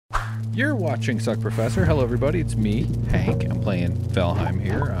You're watching SuckProfessor. Hello, everybody. It's me, Hank. I'm playing Valheim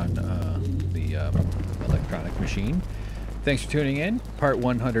here on the electronic machine. Thanks for tuning in. Part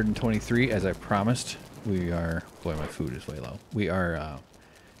 123, as I promised. We are... Boy, my food is way low. We are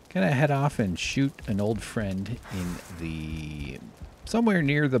going to head off and shoot an old friend in the... somewhere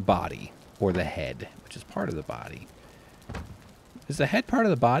near the body, or the head, which is part of the body. Is the head part of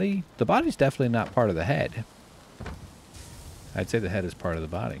the body? The body's definitely not part of the head. I'd say the head is part of the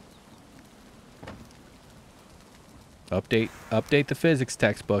body. Update the physics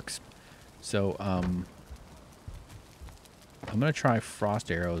textbooks. So, I'm going to try frost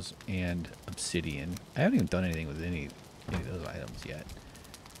arrows and obsidian. I haven't even done anything with any of those items yet.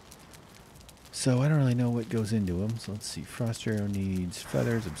 So, I don't really know what goes into them. So, let's see. Frost arrow needs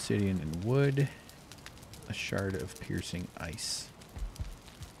feathers, obsidian, and wood. A shard of piercing ice.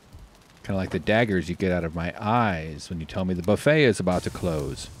 Kind of like the daggers you get out of my eyes when you tell me the buffet is about to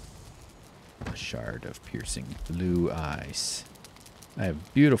close. A shard of piercing blue eyes. I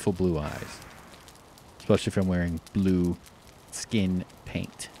have beautiful blue eyes. Especially if I'm wearing blue skin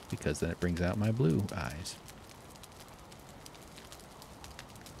paint, because then it brings out my blue eyes.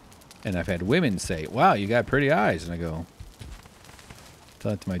 And I've had women say, wow, you got pretty eyes. And I go,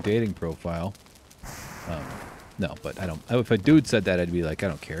 tell that to my dating profile. No, but I don't. If a dude said that, I'd be like, I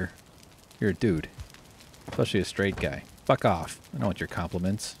don't care. You're a dude. Especially a straight guy. Fuck off. I don't want your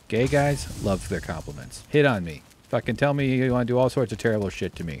compliments. Gay guys love their compliments. Hit on me. Fucking tell me you want to do all sorts of terrible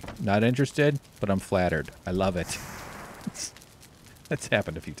shit to me. Not interested, but I'm flattered. I love it. That's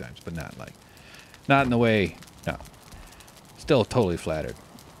happened a few times, but not in the way. No. Still totally flattered.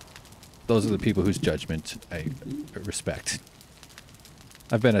 Those are the people whose judgment I respect.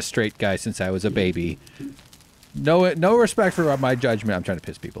 I've been a straight guy since I was a baby. No respect for my judgment. I'm trying to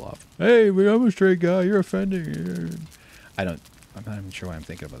piss people off. Hey, I'm a straight guy. You're offending. I'm not even sure why I'm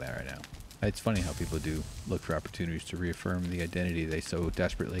thinking about that right now. It's funny how people do look for opportunities to reaffirm the identity they so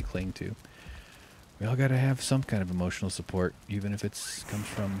desperately cling to. We all got to have some kind of emotional support, even if it comes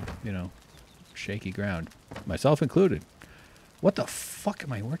from, shaky ground. Myself included. What the fuck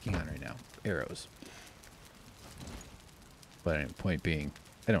am I working on right now? Arrows. But anyway, point being,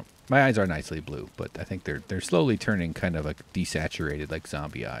 my eyes are nicely blue, but I think they're slowly turning kind of like desaturated, like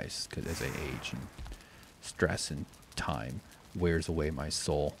zombie eyes, because as I age and stress and time wears away my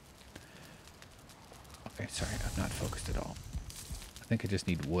soul. Okay, sorry, I'm not focused at all. I think I just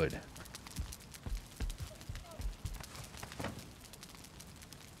need wood.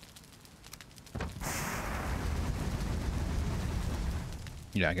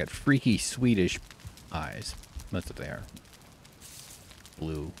 Yeah, I got freaky Swedish eyes. That's what they are.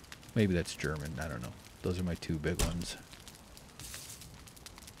 Blue. Maybe that's German. I don't know. Those are my two big ones.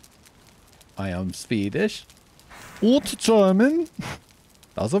 I am Swedish. Und German.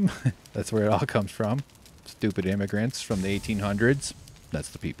 Awesome. That's where it all comes from. Stupid immigrants from the 1800s. That's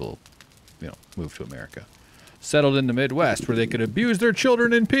the people, moved to America. Settled in the Midwest where they could abuse their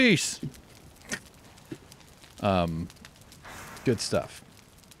children in peace. Good stuff.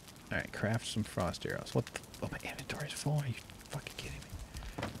 All right, craft some frost arrows. Oh, my inventory's full. Are you fucking kidding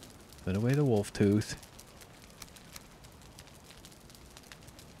me? Put away the wolf tooth.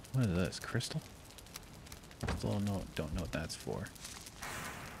 What is this? Crystal? Still don't know what that's for.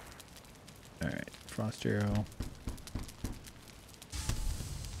 Alright, frost arrow.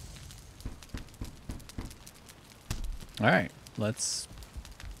 Alright, let's...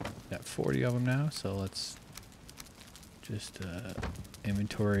 Got 40 of them now, so let's just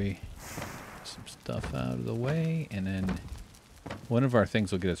inventory some stuff out of the way, and then one of our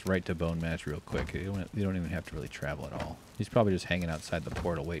things will get us right to Bonemass real quick. You don't even have to really travel at all. He's probably just hanging outside the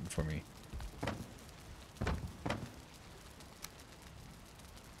portal waiting for me.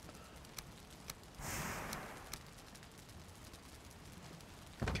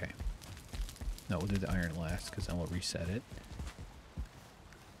 Okay. No, we'll do the iron last, because then we'll reset it.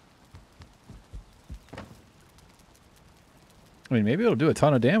 I mean, maybe it'll do a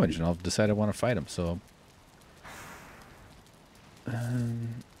ton of damage, and I'll decide I want to fight him, so... I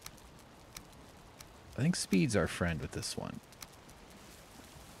think speed's our friend with this one.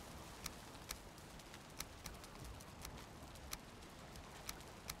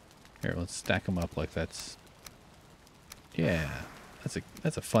 Here, let's stack them up like that's... Yeah,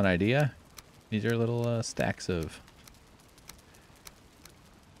 that's a fun idea. These are little stacks of...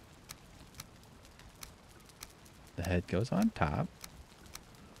 The head goes on top.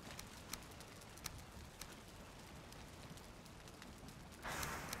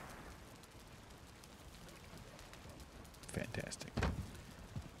 Fantastic.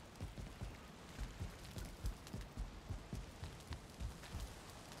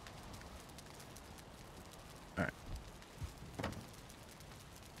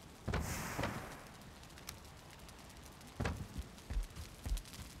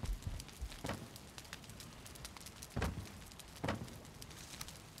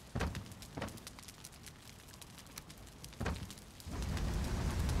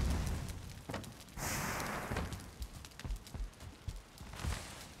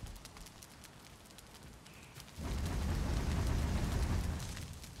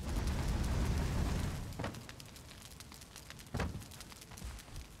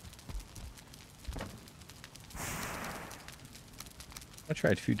 I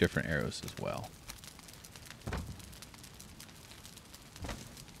tried a few different arrows as well.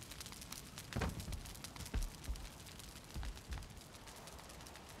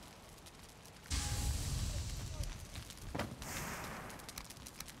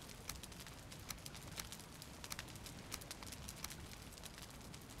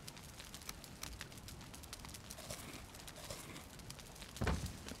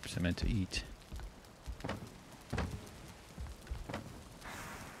 Oops, I meant to eat.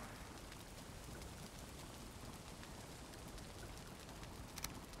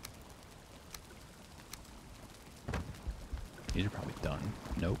 These are probably done.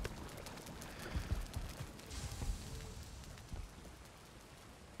 Nope.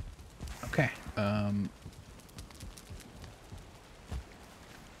 Okay. Oh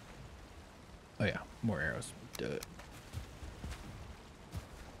yeah, more arrows. Duh.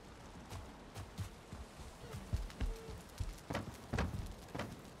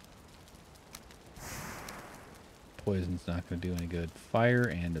 Poison's not going to do any good. Fire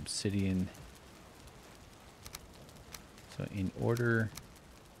and obsidian. So in order...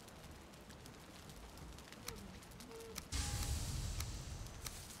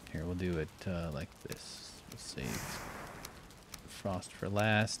 Here, we'll do it like this. We'll save frost for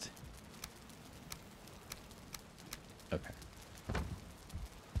last. Okay.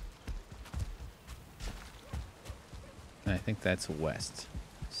 And I think that's west.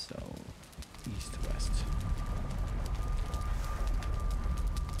 So, east-west.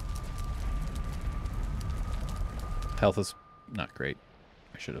 Health is not great.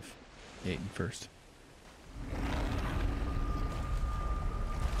 I should have eaten first.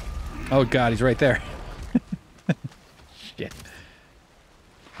 Oh god, he's right there. Shit.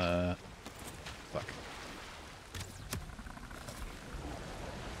 Fuck.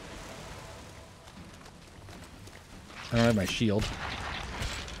 I don't have my shield.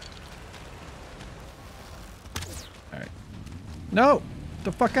 Alright. No! Get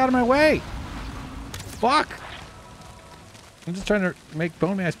the fuck out of my way! Fuck! I'm just trying to make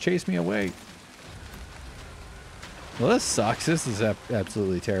Bonemass chase me away. Well, this sucks. This is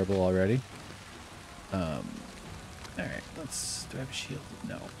absolutely terrible already. Alright, let's... Do I have a shield?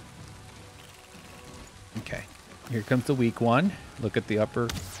 No. Okay. Here comes the weak one. Look at the upper...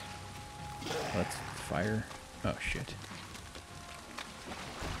 Let's fire. Oh, shit.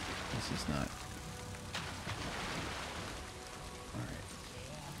 This is not... Alright.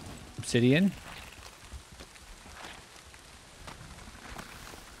 Obsidian.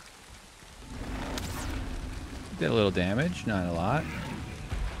 Did a little damage, not a lot.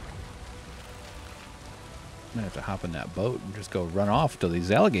 Might have to hop in that boat and just go run off till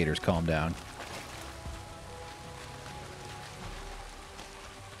these alligators calm down.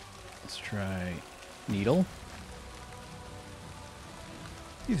 Let's try needle.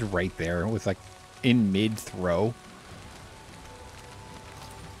 He's right there with like in mid throw.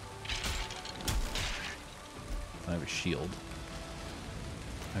 I have a shield.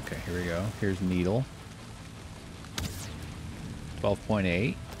 Okay, here we go. Here's needle. 12.8.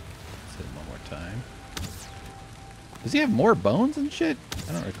 Let's hit him one more time. Does he have more bones and shit?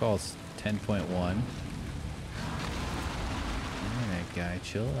 I don't recall. It's 10.1. Alright, guy.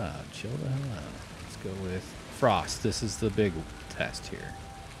 Chill out. Chill the hell out. Let's go with frost. This is the big test here.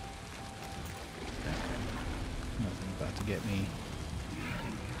 Okay. Nothing about to get me.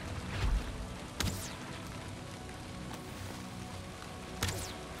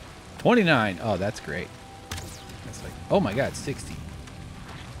 $29. Oh, that's great. That's like, oh my god, 60.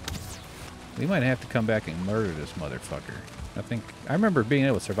 We might have to come back and murder this motherfucker. I remember being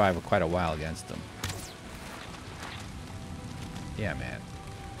able to survive for quite a while against him. Yeah, man.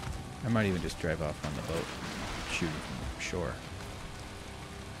 I might even just drive off on the boat. Shoot him from shore.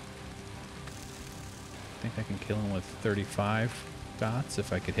 I think I can kill him with 35 dots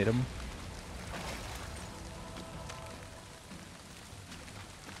if I could hit him.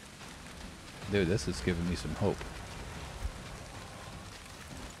 Dude, this is giving me some hope.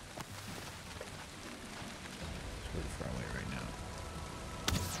 It's really far away right now.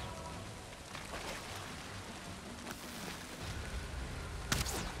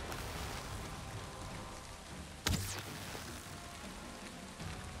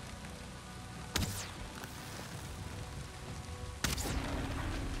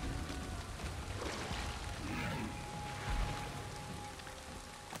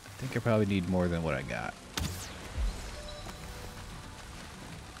 I think I probably need more than what I got.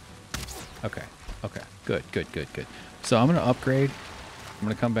 Okay. Okay. Good, good, good, good. So I'm going to upgrade. I'm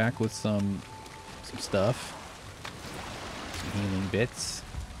going to come back with some stuff. Some healing bits.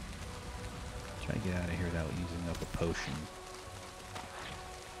 Try to get out of here without using up a potion.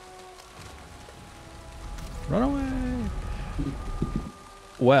 Run away!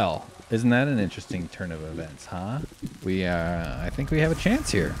 Well, isn't that an interesting turn of events, huh? I think we have a chance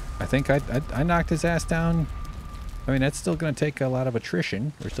here. I think I knocked his ass down. I mean, that's still going to take a lot of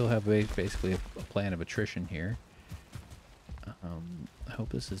attrition. We still have basically a plan of attrition here. I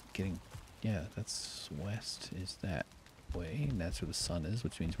hope this is getting... Yeah, that's west is that way, and that's where the sun is,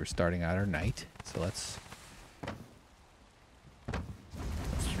 which means we're starting out our night. So let's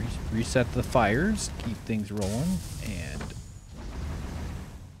reset the fires, keep things rolling, and...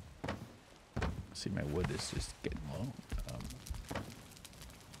 See, my wood is just getting low.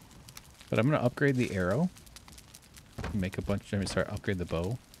 But I'm going to upgrade the arrow. Make a bunch... upgrade the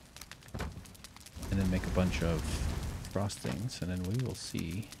bow. And then make a bunch of frost things. And then we will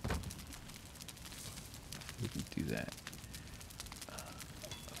see if we can do that.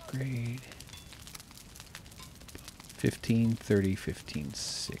 Upgrade. 15, 30, 15,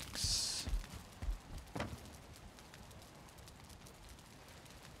 6.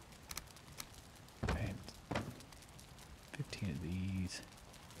 And 15 of these.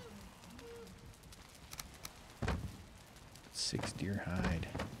 6 deer hide.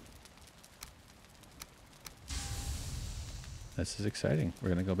 This is exciting. We're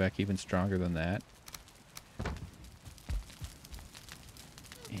going to go back even stronger than that.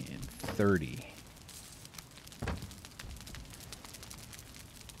 And 30.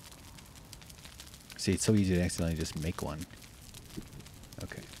 See, it's so easy to accidentally just make one.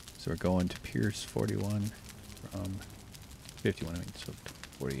 Okay, so we're going to Pierce 41 from 51, I mean, so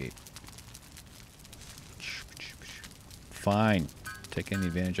 48. Fine. Take any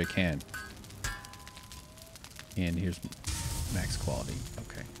advantage I can. And here's max quality.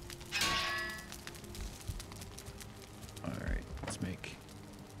 Okay. Alright, let's make...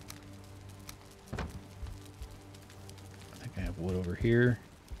 I think I have wood over here.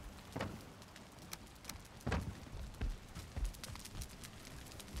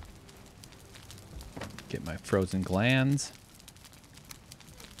 Get my frozen glands.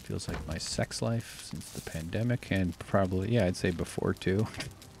 Feels like my sex life since the pandemic, and probably, yeah, I'd say before too.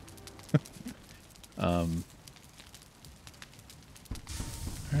 Alright.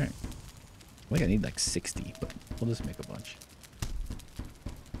 I think I need like 60, but we'll just make a bunch.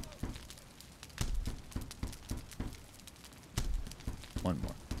 One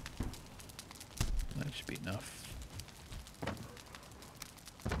more. That should be enough.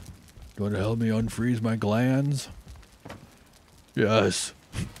 You want to help me unfreeze my glands? Yes.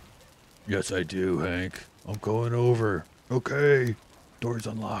 Yes, I do, Hank. I'm going over. Okay. Door's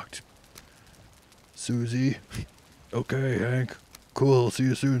unlocked. Susie. Okay, Hank. Cool. See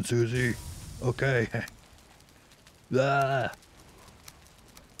you soon, Susie. Okay. Ah.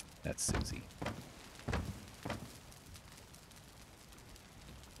 That's Susie.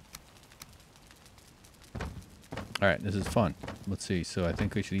 Alright, this is fun. Let's see. So I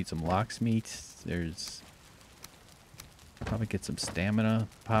think we should eat some lox meat. There's... Probably get some stamina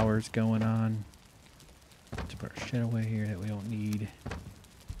powers going on. Let's put our shit away here that we don't need.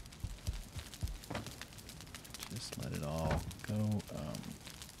 Just let it all go.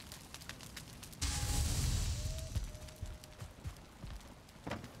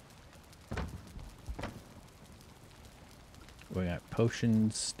 We got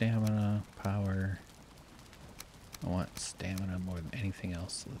potions, stamina, power. I want stamina more than anything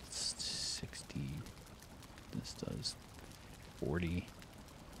else. So it's 60. This does 40.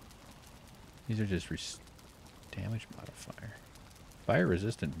 These are just damage modifier. Fire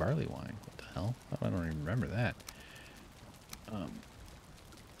resistant barley wine. What the hell? I don't even remember that.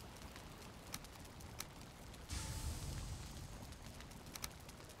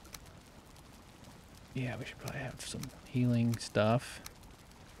 Yeah, we should probably have some healing stuff.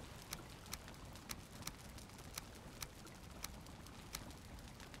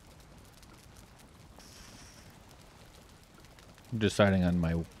 I'm deciding on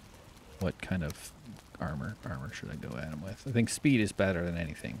what kind of armor should I go at him with. I think speed is better than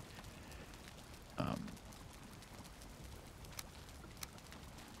anything.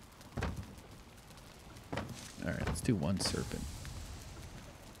 Alright, let's do one serpent.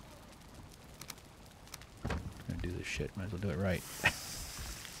 I'm gonna do this shit. Might as well do it right.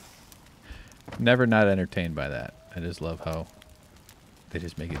 Never not entertained by that. I just love how they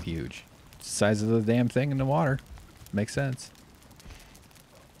just make it huge. It's the size of the damn thing in the water. Makes sense.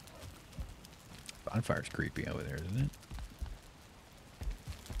 Bonfire's creepy over there, isn't it?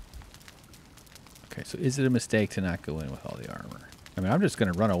 Okay, so is it a mistake to not go in with all the armor? I mean, I'm just going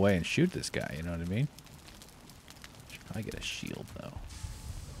to run away and shoot this guy, you know what I mean? Should probably get a shield, though.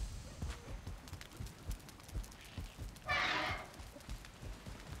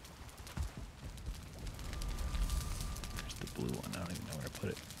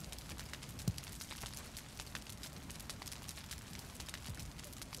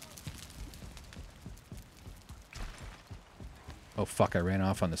 Oh, fuck, I ran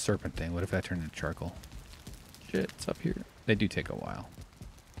off on the serpent thing. What if that turned into charcoal? Shit, it's up here. They do take a while.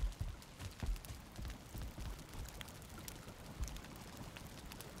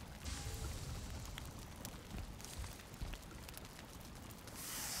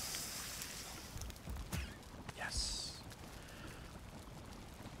 Yes.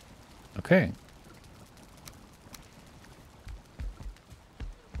 Okay.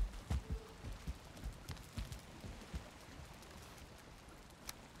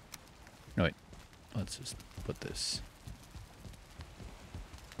 No, wait. Let's just put this.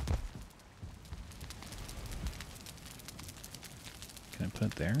 Can I put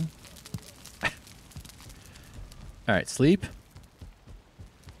it there? All right, sleep.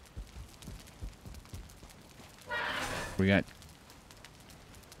 We got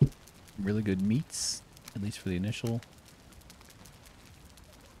really good meats, at least for the initial.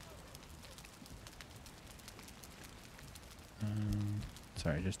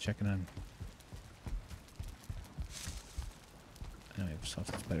 Sorry, just checking on. I know I have stuff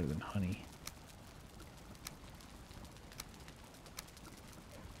that's better than honey.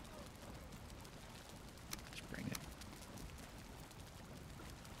 Let's bring it.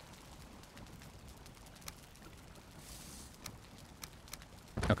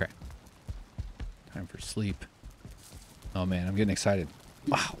 Okay. Time for sleep. Oh man, I'm getting excited.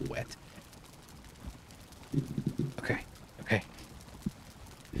 Wow, wet. Okay, okay.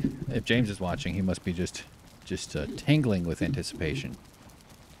 If James is watching, he must be just tingling with anticipation.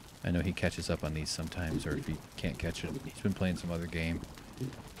 I know he catches up on these sometimes, or if he can't catch it, he's been playing some other game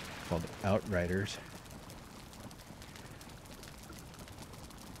called Outriders.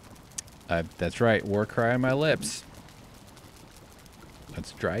 That's right, war cry on my lips.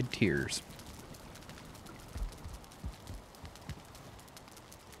 That's dried tears.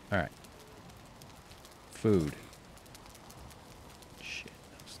 All right. Food. Shit,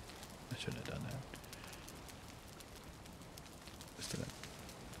 I shouldn't have done that. Just did a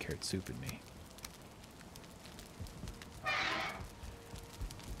carrot soup in me.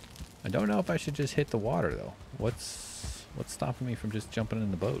 I don't know if I should just hit the water though. What's stopping me from just jumping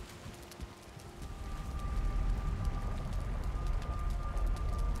in the boat?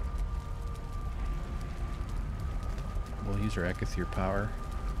 We'll use our Ekithir power.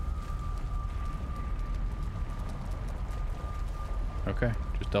 Okay,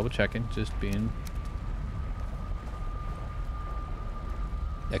 just double checking, just being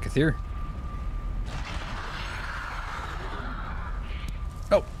Ekithir.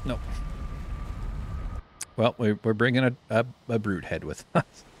 Oh, no. Well, we're bringing a brood head with us.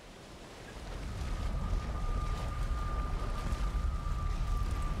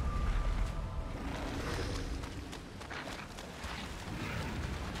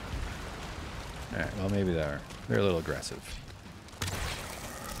 Alright, well maybe they're a little aggressive.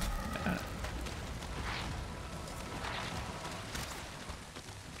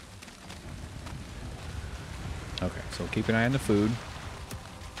 Okay, so keep an eye on the food.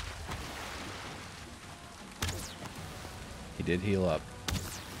 He did heal up.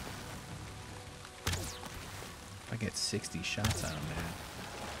 I get 60 shots on him, man.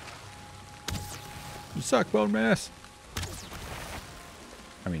 You suck, Bonemass.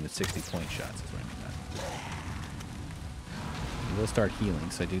 I mean, the 60-point shots is what I mean. He will start healing,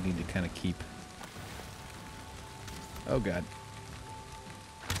 so I do need to kind of keep... Oh, God.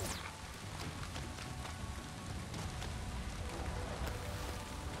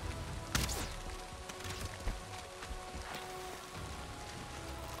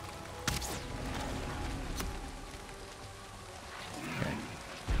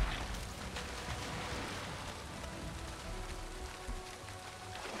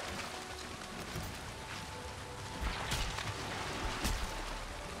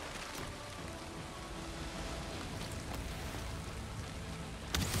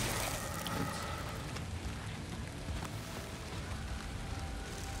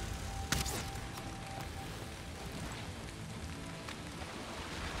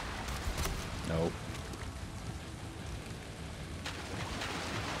 Nope.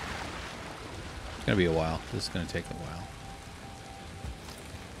 It's gonna be a while. This is gonna take a while.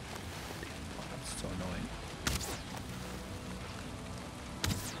 That's so annoying.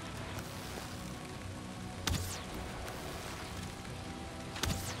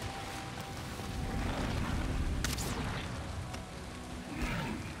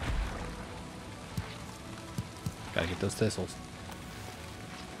 Gotta get those thistles.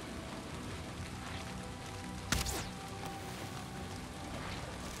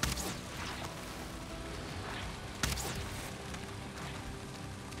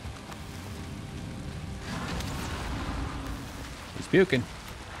 puking.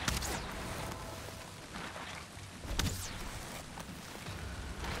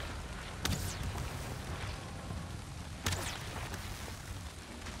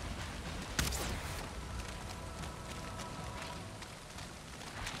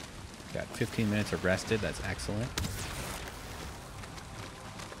 Got 15 minutes of rested. That's excellent.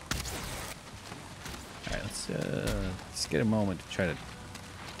 All right, let's get a moment to try to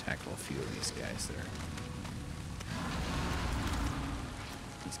tackle a few of these guys there.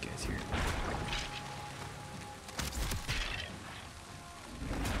 These guys here.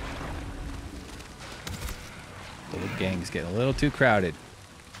 The little gang's getting a little too crowded.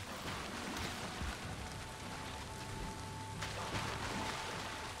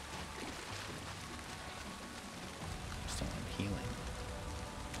 Still on healing.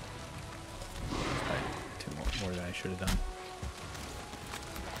 Probably two more than I should have done.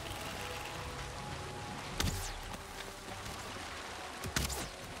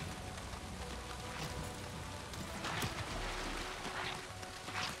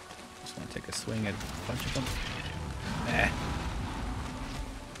 Just want to take a swing at a bunch of them. Eh.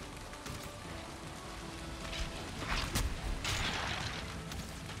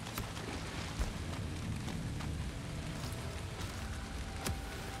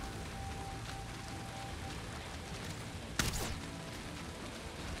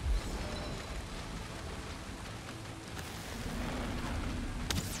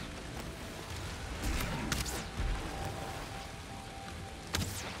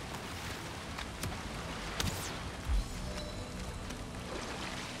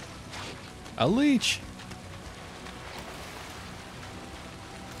 A leech.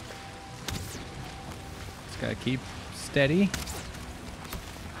 Just gotta keep steady.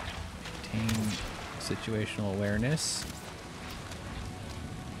 Maintain situational awareness.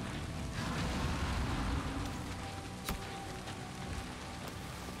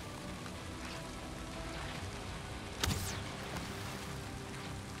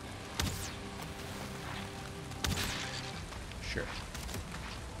 Sure.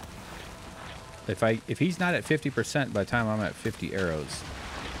 If he's not at 50% by the time I'm at 50 arrows.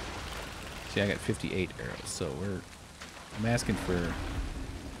 See, I got 58 arrows, so I'm asking for.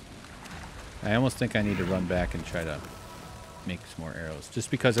 I almost think I need to run back and try to make some more arrows, just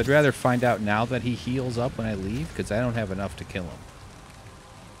because I'd rather find out now that he heals up when I leave, because I don't have enough to kill him.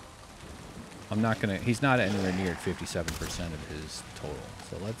 I'm not gonna. He's not anywhere near 57% of his total,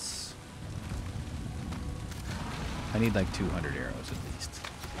 so let's. I need like 200 arrows at least.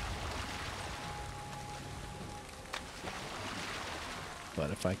 But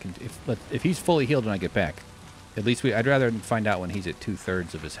if I can, if he's fully healed when I get back, at least I'd rather find out when he's at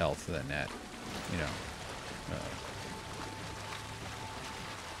 2/3 of his health than at, you know.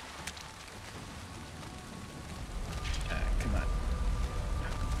 Come on.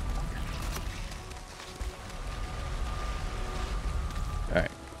 All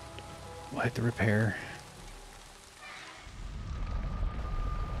right. We'll have to repair.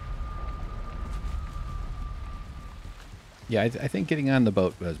 Yeah, I think getting on the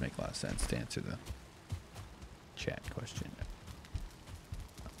boat does make a lot of sense to answer the chat question.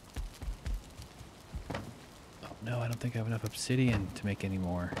 Oh, no, I don't think I have enough obsidian to make any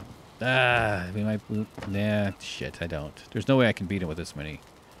more. We might... Nah, shit, I don't. There's no way I can beat him with this many.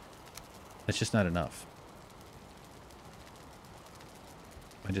 That's just not enough.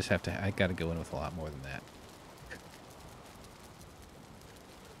 I just have to... I gotta go in with a lot more than that.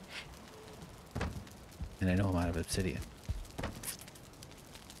 And I know I'm out of obsidian.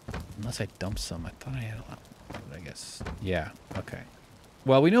 Unless I dump some. I thought I had a lot. But I guess. Yeah. Okay.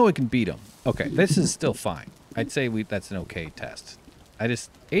 Well, we know we can beat him. Okay. This is still fine. I'd say that's an okay test.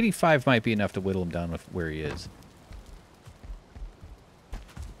 85 might be enough to whittle him down with where he is.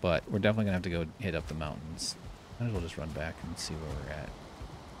 But we're definitely going to have to go hit up the mountains. Might as well just run back and see where we're at.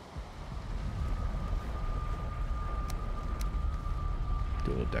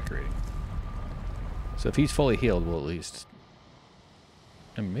 Do a little decorating. So if he's fully healed, we'll at least...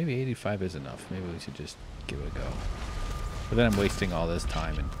 I mean, maybe 85 is enough. Maybe we should just give it a go. But then I'm wasting all this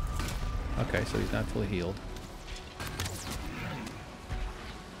time and... Okay, so he's not fully healed.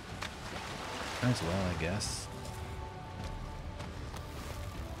 Might as well, I guess.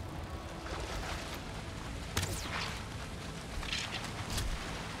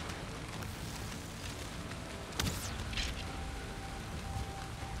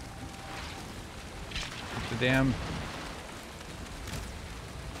 The damn...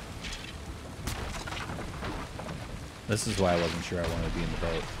 This is why I wasn't sure I wanted to be in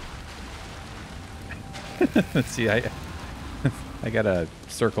the boat. See, I gotta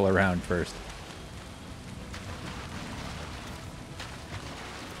circle around first.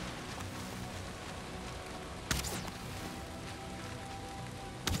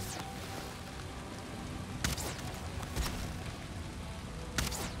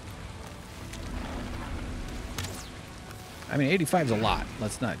 I mean, 85 is a lot.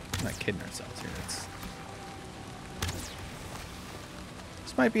 Let's not kidding ourselves here.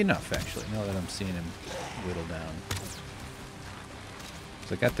 This might be enough, actually, now that I'm seeing him whittle down.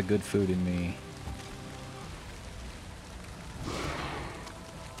 So I got the good food in me.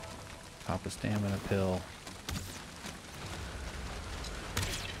 Pop a stamina pill.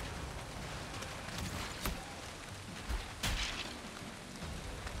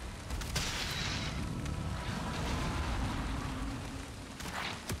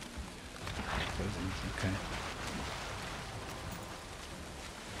 Okay.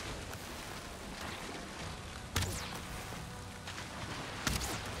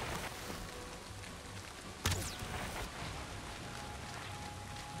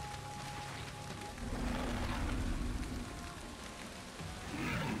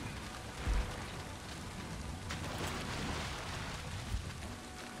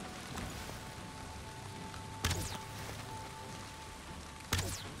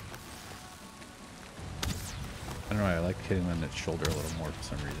 I don't know, I like hitting on that shoulder a little more for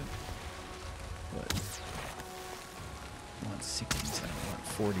some reason. But I want 60s, I don't want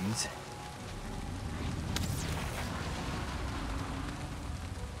 40s.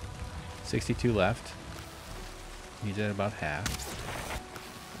 $62 left. He's at about half.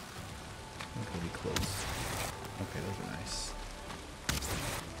 I think we'll be close. Okay, those are nice.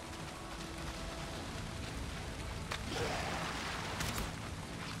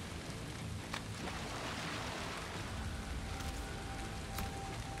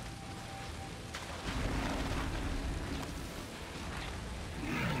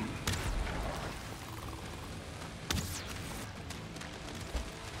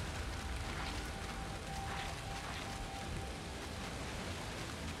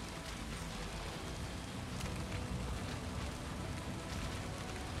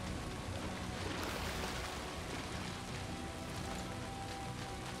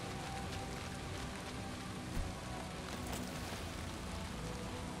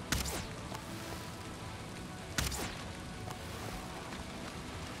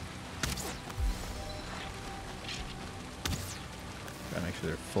 Gotta make sure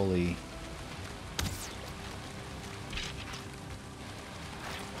they're fully...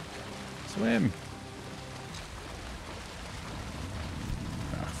 Swim!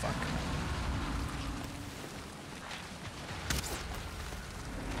 Ah, fuck.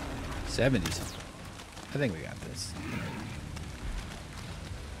 $70 something. I think we got this.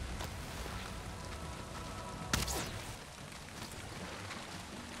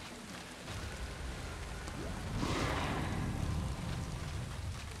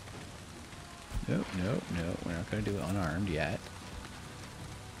 Nope, nope, nope. We're not going to do it unarmed yet.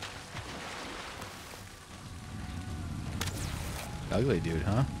 Ugly dude,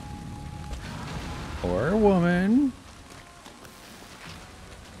 huh? Or a woman.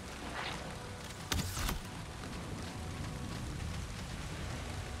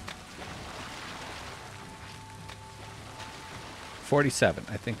 $47.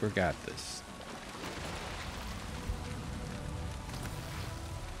 I think we got this.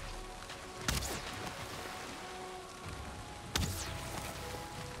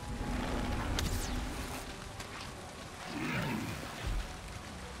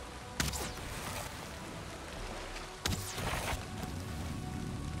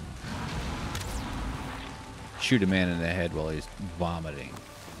 Shoot a man in the head while he's vomiting.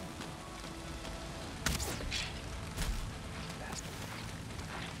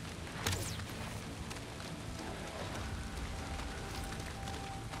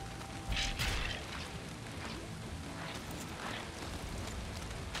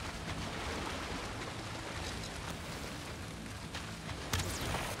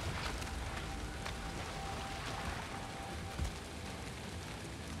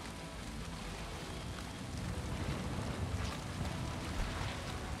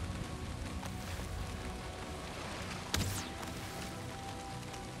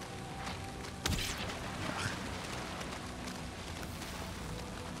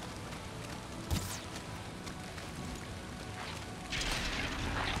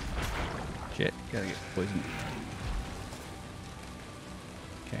 Shit, gotta get poisoned.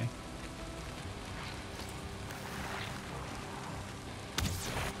 Okay.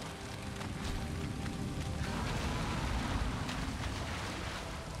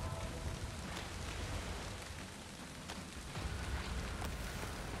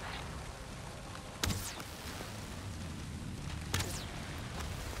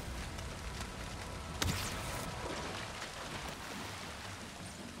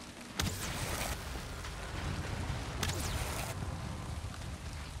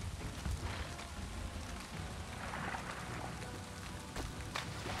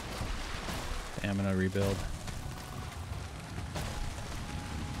 I'm gonna rebuild.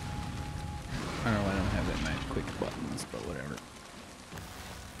 I don't know why I don't have that many quick buttons, but whatever.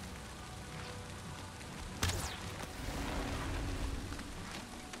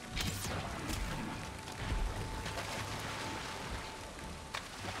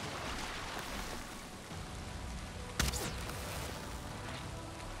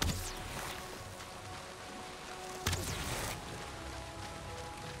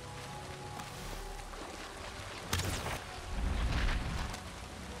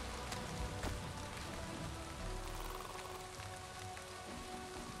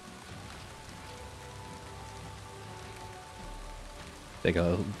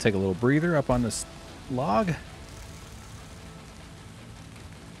 Take a little breather up on this log.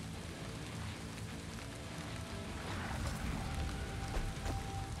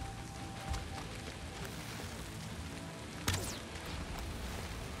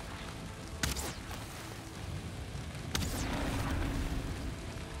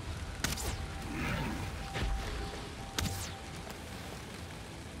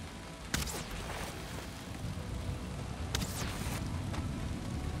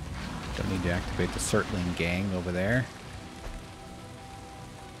 Need to activate the Surtling gang over there.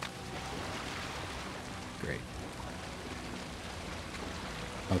 Great.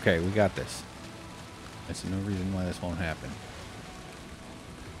 Okay, we got this. I see no reason why this won't happen.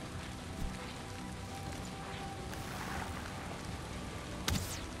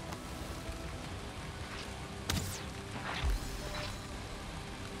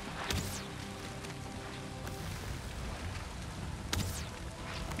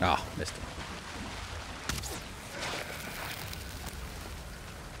 Oh, missed it.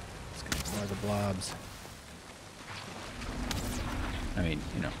 Just gonna ignore the blobs. I mean,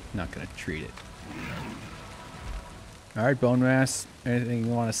 you know, not gonna treat it. Alright, Bonemass, anything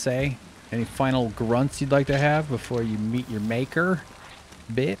you want to say? Any final grunts you'd like to have before you meet your maker?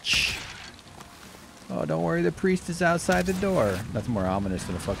 Bitch. Oh, don't worry, the priest is outside the door. That's more ominous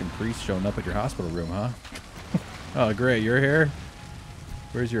than a fucking priest showing up at your hospital room, huh? Oh, great, you're here?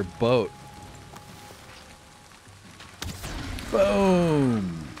 Where's your boat?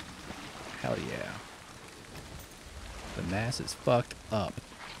 Boom! Hell yeah. The mass is fucked up.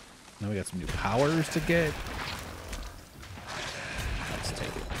 Now we got some new powers to get. Let's take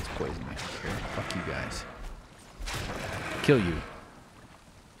it. Let's poison me. Here, fuck you guys. Kill you.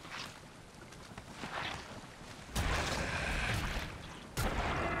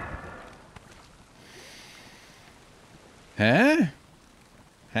 Huh?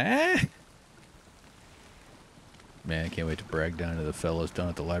 Huh? Man, I can't wait to brag down to the fellows down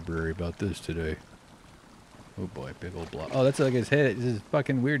at the library about this today. Oh boy, big old blob. Oh, that's like his head. It's his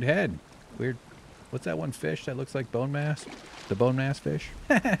fucking weird head. Weird. What's that one fish that looks like Bonemass? The Bonemass fish?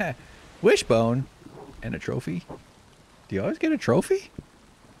 Wishbone. And a trophy. Do you always get a trophy?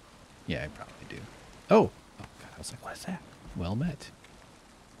 Yeah, I probably do. Oh. Oh, God. I was like, what is that? Well met.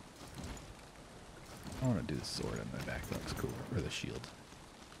 I want to do the sword on my back. That looks cool. Or the shield.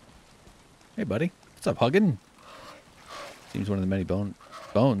 Hey, buddy. What's up, Huggin? Seems one of the many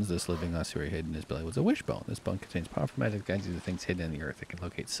bones this living ossuary hid in his belly was a wishbone. This bone contains powerful magic guides you to things hidden in the earth. It can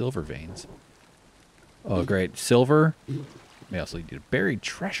locate silver veins. Oh, great. Silver? May also lead you to buried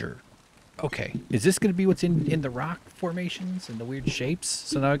treasure. Okay. Is this going to be what's in the rock formations and the weird shapes?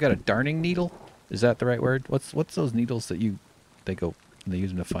 So now I got a darning needle? Is that the right word? What's those needles that they use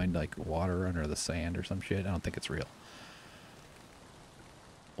them to find like water under the sand or some shit? I don't think it's real.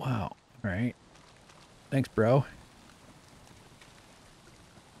 Wow. All right. Thanks, bro.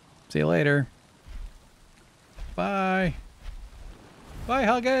 See you later. Bye. Bye,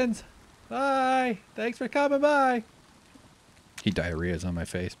 Huggins. Bye. Thanks for coming by. Diarrhea's on my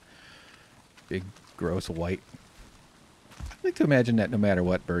face. Big, gross white. I like to imagine that no matter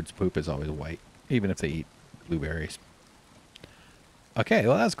what, birds' poop is always white, even if they eat blueberries. Okay,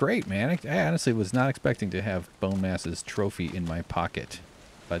 well, that's great, man. I honestly was not expecting to have Bonemass's trophy in my pocket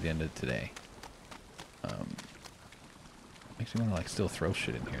by the end of today. Makes me want to like still throw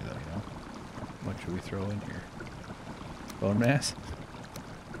shit in here though, you know? What should we throw in here? Bonemass?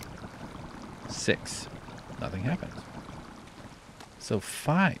 6. Nothing happens. So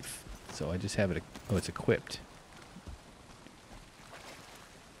 5. So I just have it. Oh, it's equipped.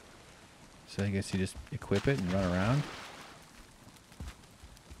 So I guess you just equip it and run around.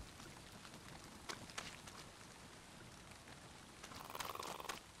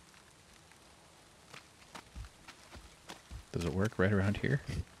 Does it work right around here?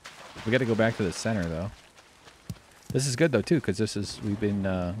 We got to go back to the center though. This is good though too, because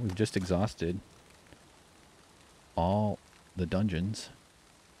we've just exhausted all the dungeons.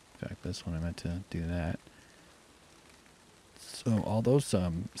 fact, this one I meant to do that. So all those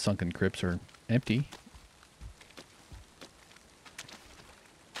sunken crypts are empty.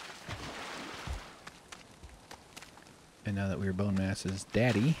 And now that we're Bonemass's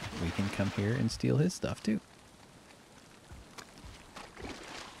daddy, we can come here and steal his stuff too.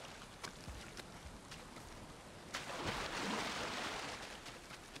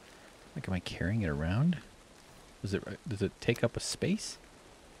 Like, am I carrying it around? Does it take up a space?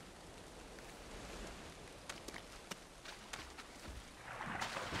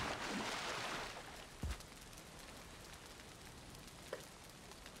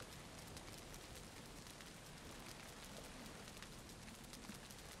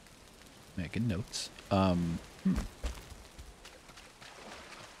 Making notes. I'm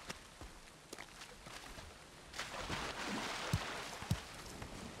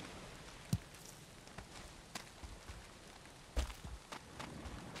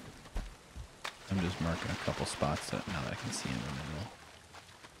just marking a couple spots that now that I can see in the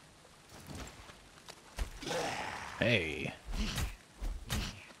middle. Hey.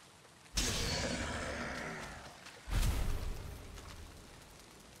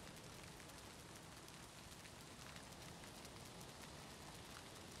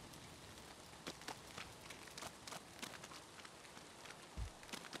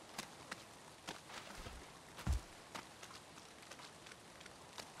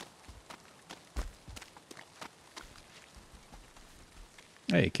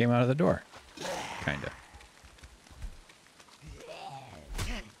 Hey, it came out of the door. Kinda.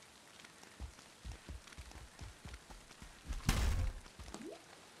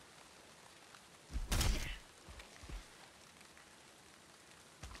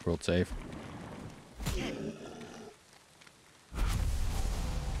 World save.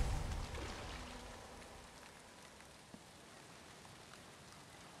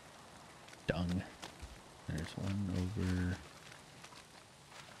 Dung. There's one over.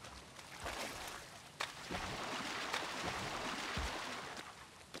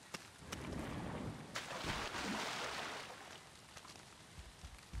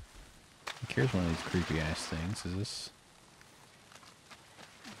 Here's one of these creepy ass things. Is this?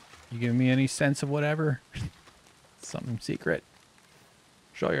 You giving me any sense of whatever? Something secret?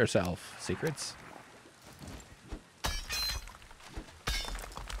 Show yourself, secrets.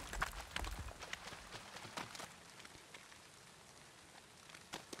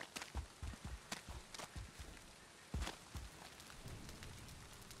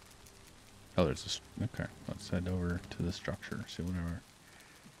 Oh, there's this. Okay, let's head over to the structure. See whatever.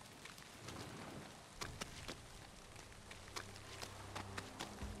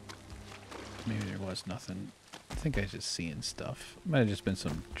 Maybe there was nothing. I think I was just seeing stuff. Might have just been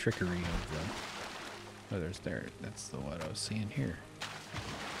some trickery of the others there. That's the what I was seeing here.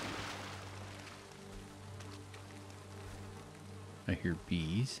 I hear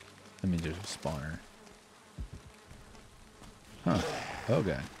bees. That means there's a spawner. Huh. Oh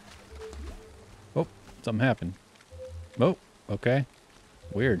god. Oh, something happened. Oh, okay.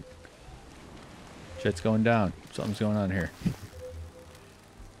 Weird. Shit's going down. Something's going on here.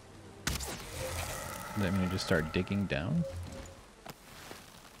 Does that mean I just start digging down?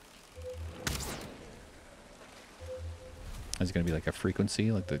 Is it going to be like a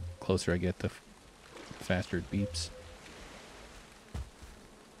frequency? Like the closer I get, the faster it beeps?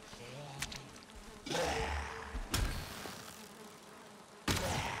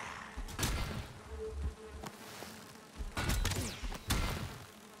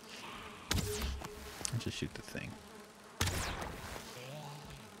 Let's just shoot the thing.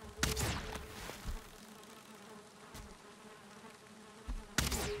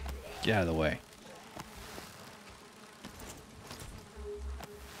 Get out of the way.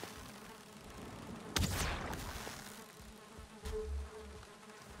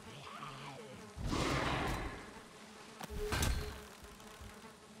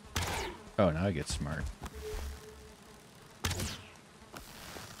 Oh, now I get smart.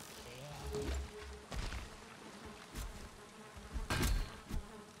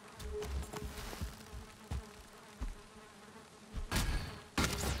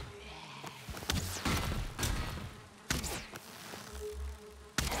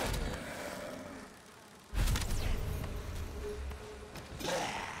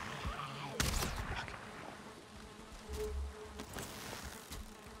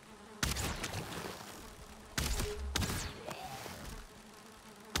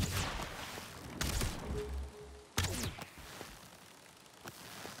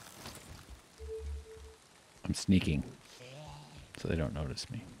 I'm sneaking so they don't notice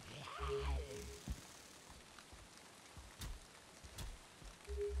me.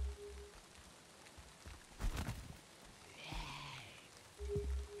 I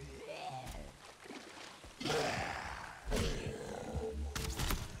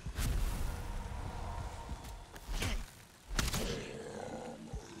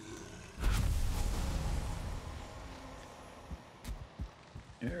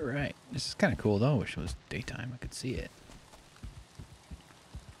All right. This is kind of cool, though. Wish it was daytime. I could see it.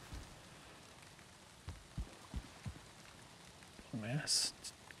 Yes.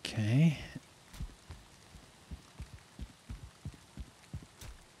 Okay.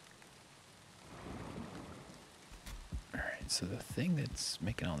 All right. So the thing that's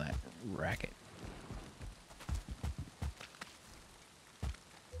making all that racket.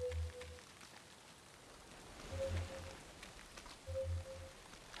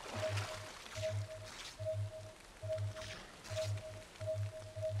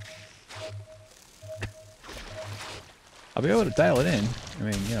 I'll be able to dial it in. I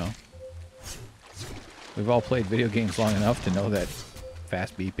mean, you know, we've all played video games long enough to know that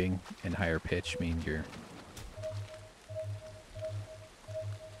fast beeping and higher pitch means you're...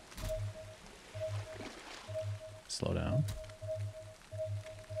 Slow down.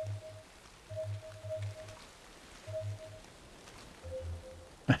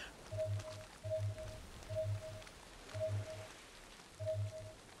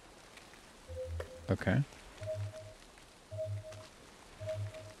 Okay.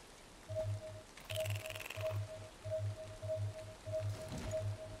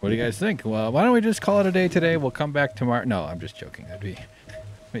 What do you guys think? Well, why don't we just call it a day today? We'll come back tomorrow. No, I'm just joking. That'd be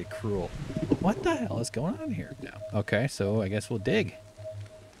cruel. What the hell is going on here? No. Okay, so I guess we'll dig.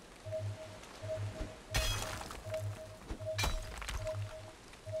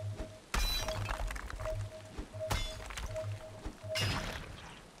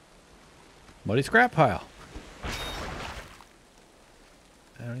 Muddy scrap pile.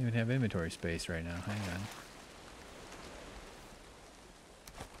 I don't even have inventory space right now. Hang on.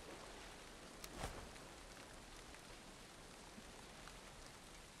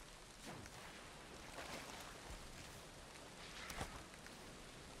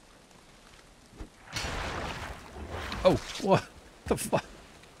 Oh, what the fuck?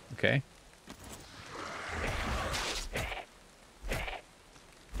 Okay.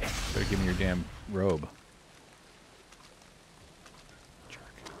 Better give me your damn robe. Jerk.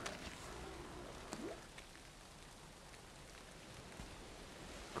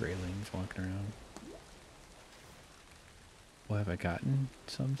 Graylings walking around. Well, have I gotten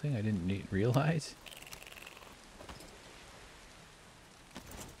something I didn't realize?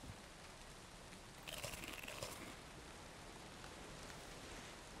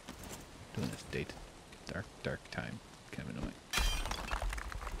 Doing this date, dark time, kind of annoying.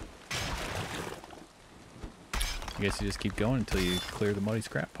 I guess you just keep going until you clear the muddy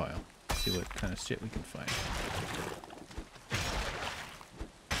scrap pile. See what kind of shit we can find.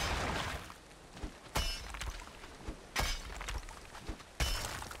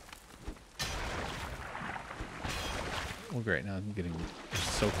 Well, great. Now I'm getting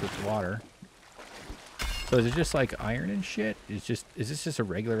soaked with water. So is it just like iron and shit? Is this just a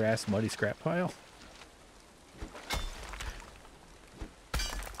regular ass muddy scrap pile?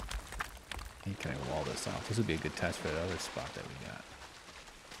 Can I wall this off? This would be a good test for that other spot that we got.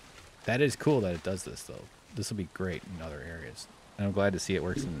 That is cool that it does this though. This will be great in other areas. And I'm glad to see it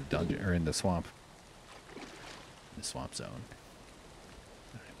works in the dungeon or in the swamp. The swamp zone.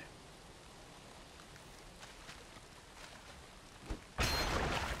 Okay.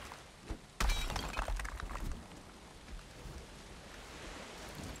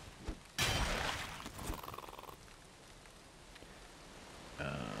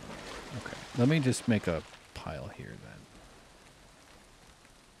 Let me just make a pile here then.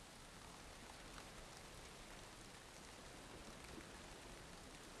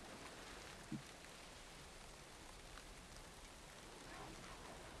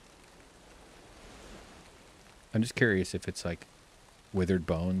 I'm just curious if it's like withered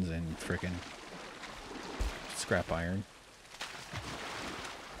bones and frickin' scrap iron.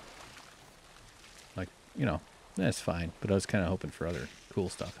 Like, you know, that's fine, but I was kind of hoping for other cool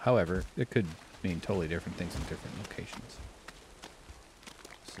stuff. However, it could mean totally different things in different locations.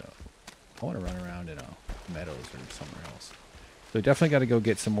 So, I want to run around in meadows or somewhere else. So, we definitely got to go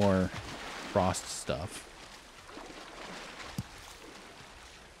get some more frost stuff.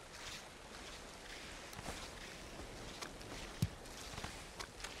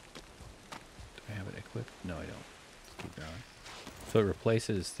 Do I have it equipped? No, I don't. Let's keep going. So, it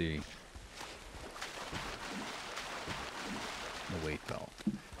replaces the weight belt.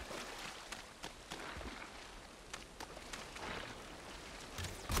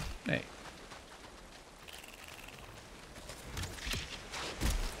 Hey.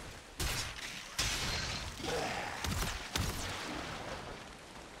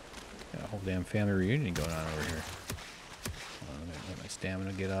 Got a whole damn family reunion going on over here. Let my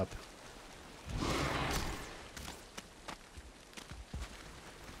stamina get up.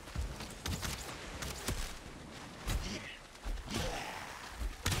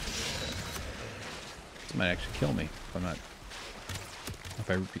 might actually kill me if I'm not.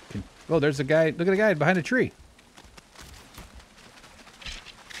 If I can. Oh, there's a guy. Look at the guy behind a tree.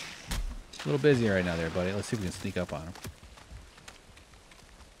 A little busy right now there, buddy. Let's see if we can sneak up on him.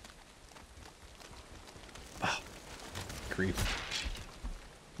 Oh, creep.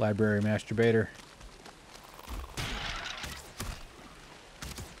 Library masturbator.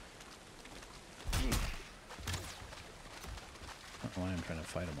 I don't know why I'm trying to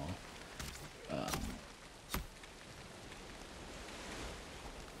fight them all.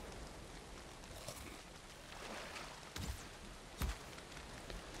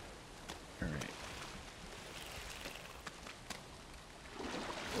 All right.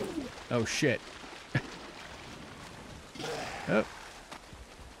 Oh shit. Oh.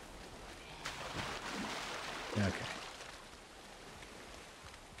 Okay.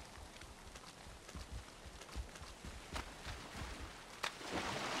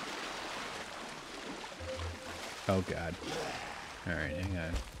 Oh god. All right, hang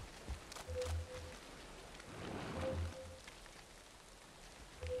on.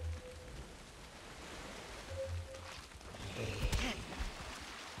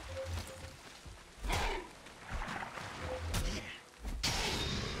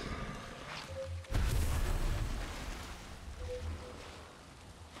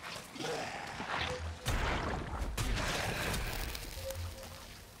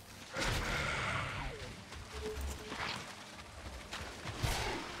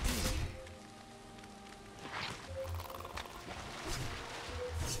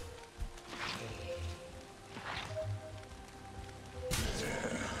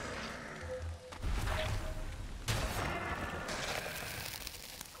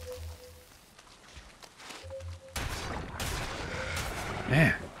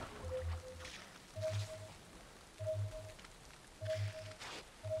 Man.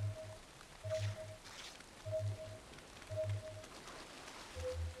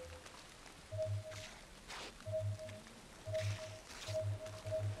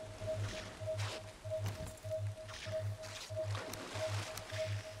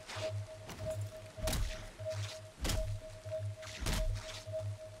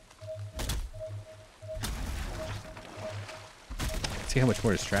 See how much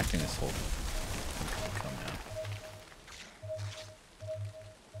more distracting this whole come now.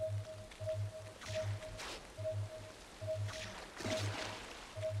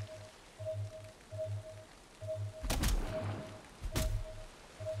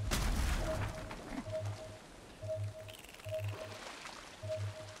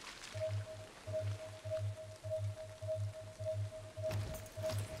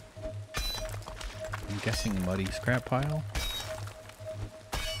 I'm guessing muddy scrap pile.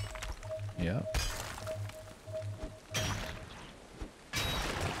 Yep.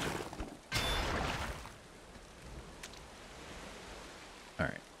 All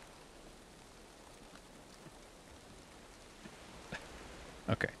right.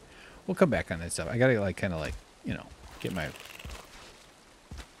 Okay. We'll come back on that stuff. I gotta like kind of like, you know, get my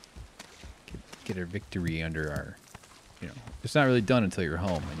get our victory under our, you know, it's not really done until you're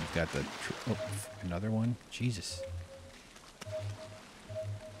home and you've got the oh, another one. Jesus.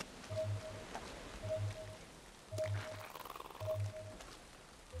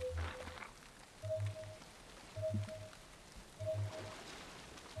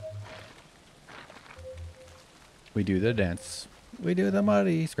 We do the dance. We do the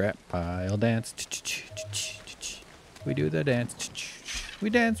muddy scrap pile dance. We do the dance. We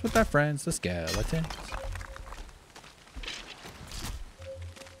dance with our friends, the skeletons.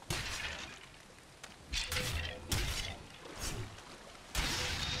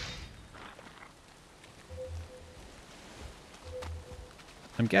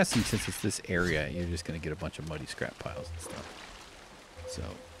 I'm guessing since it's this area, you're just going to get a bunch of muddy scrap piles and stuff. So,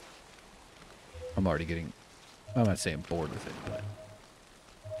 I'm already getting... I'm not saying bored with it, but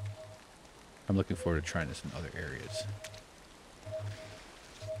I'm looking forward to trying this in other areas.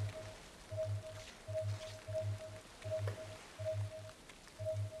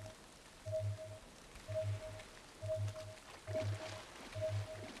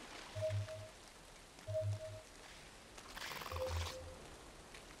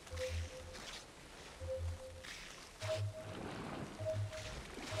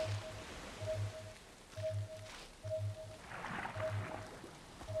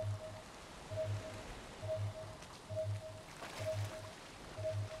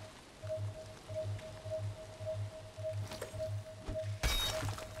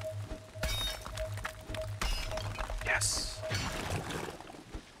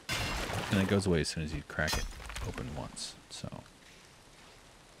 And it goes away as soon as you crack it open once. So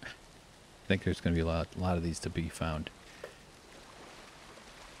think there's going to be a lot of these to be found.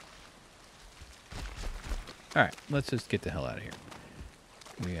 All right, let's just get the hell out of here.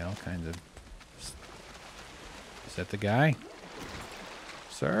 We got all kinds of... Is that the guy?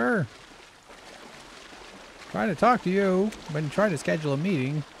 Sir? Trying to talk to you. I've been trying to schedule a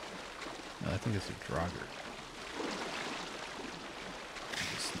meeting. No, I think it's a Draugr.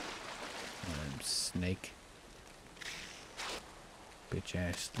 Snake. Bitch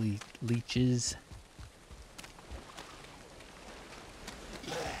ass leeches.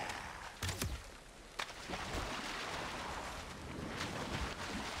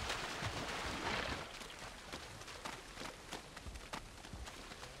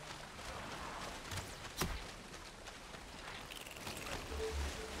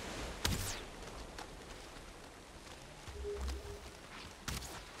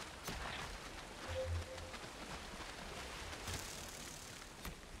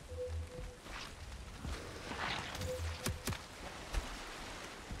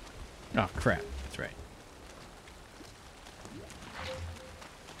 Oh, crap. That's right.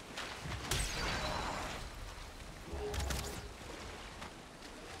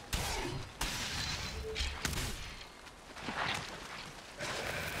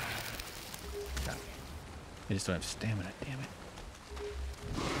 God. I just don't have stamina, damn it.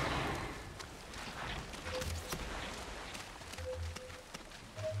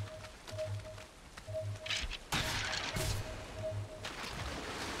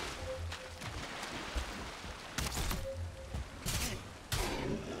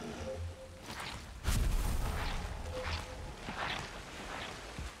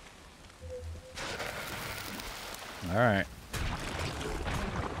 All right.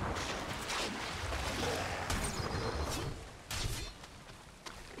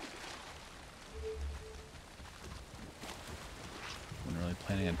 Wasn't really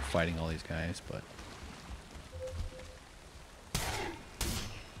planning on fighting all these guys, but...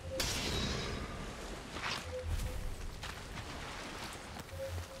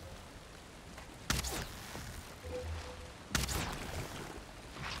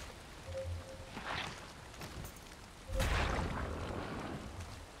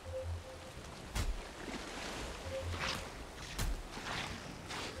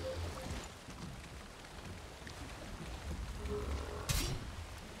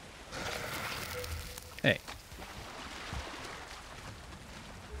 Hey.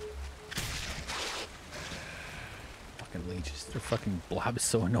 Fucking leeches. Their fucking blob is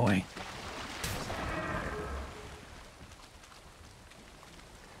so annoying.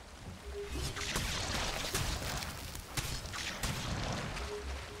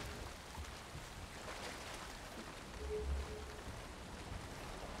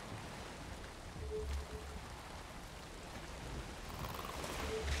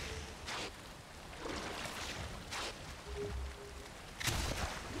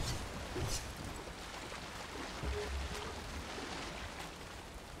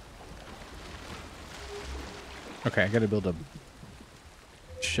 Okay, I gotta build a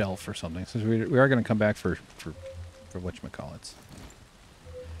shelf or something. So we are gonna come back for whatchamacallits.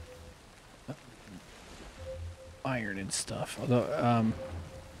 Iron and stuff. Although,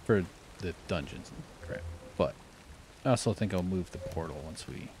 for the dungeons and crap. But I also think I'll move the portal once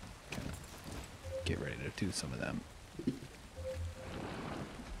we kind of get ready to do some of them.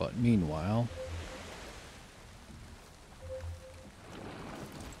 But meanwhile...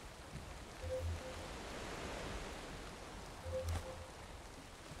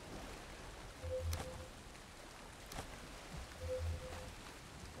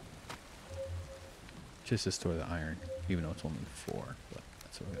 just to store the iron, even though it's only 4, but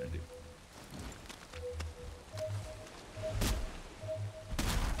that's what we're gonna do.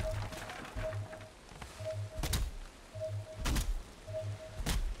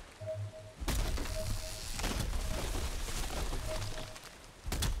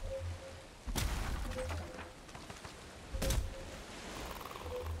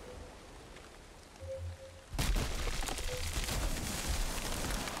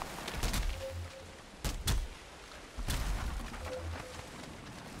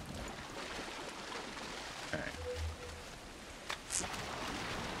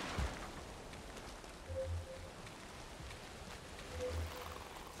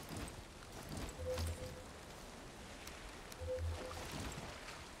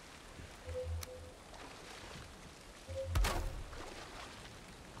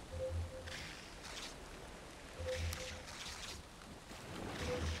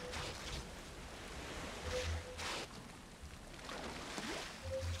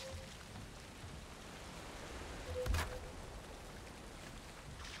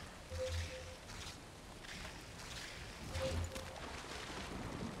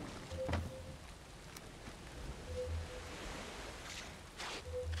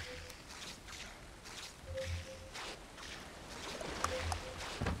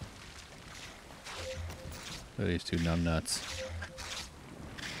 Look at these two numbnuts.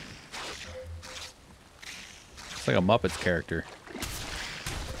 It's like a Muppets character.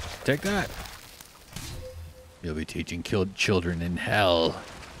 Take that. You'll be teaching children in hell.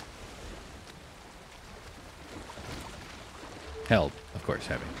 Hell, of course,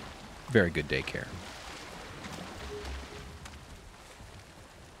 having very good daycare.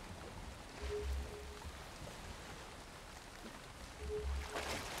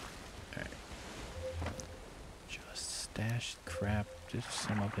 Alright. Just stash crap, just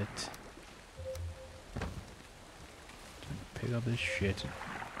some of it. Pick up this shit.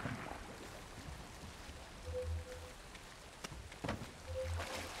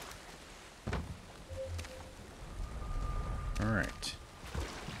 Alright.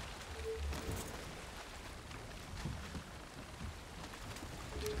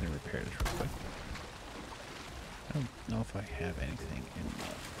 Just gonna repair this real quick. I don't know if I have anything in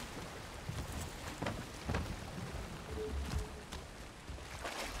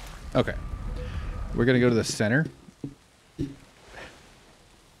the... Okay. We're gonna go to the center.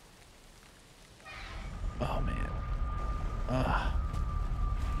 Oh man. Ah.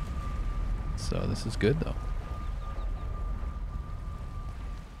 So this is good though.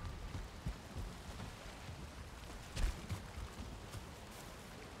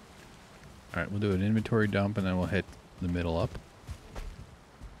 Alright, we'll do an inventory dump and then we'll hit the middle up.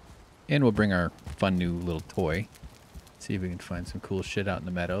 And we'll bring our fun new little toy. See if we can find some cool shit out in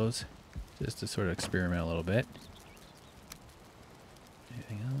the meadows. Just to sort of experiment a little bit.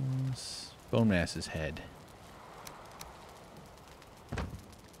 Anything else? Bonemass's head.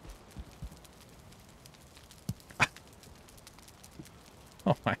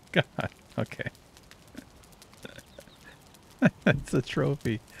 Oh my god. Okay. That's a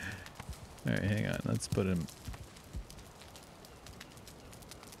trophy. Alright, hang on. Let's put him...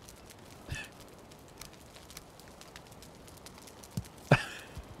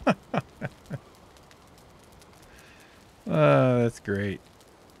 Oh, that's great.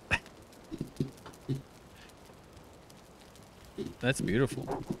 That's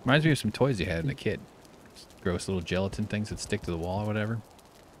beautiful. Reminds me of some toys you had as a kid. Just gross little gelatin things that stick to the wall or whatever.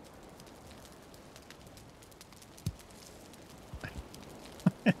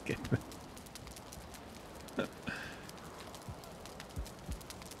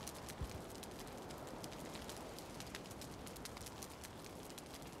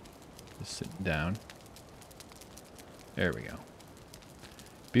 Just sitting down. There we go.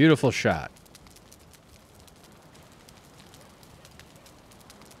 Beautiful shot.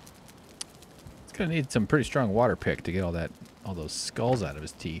 It's gonna need some pretty strong water pick to get all those skulls out of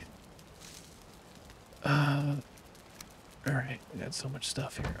his teeth. All right, we got so much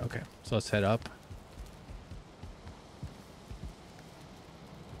stuff here. Okay, so let's head up.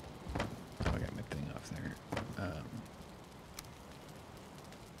 Oh, I got my thing off there.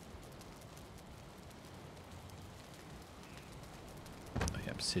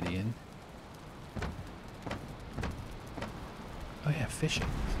 Obsidian. Oh yeah, fishing.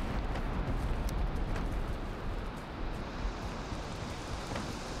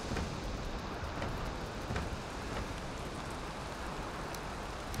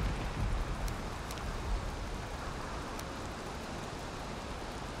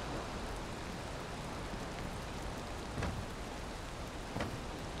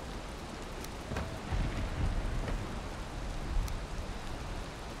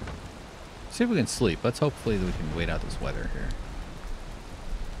 See if we can sleep. Let's hopefully we can wait out this weather here.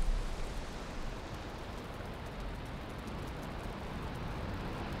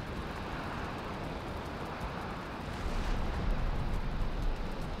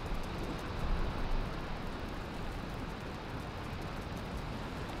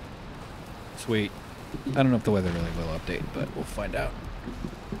 Sweet. I don't know if the weather really will update, but we'll find out.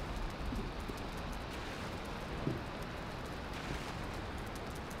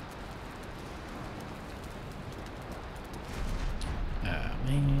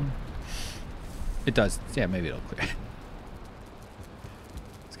 It does. Yeah, maybe it'll clear.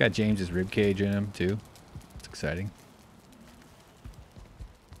 It's got James's rib cage in him too. It's exciting.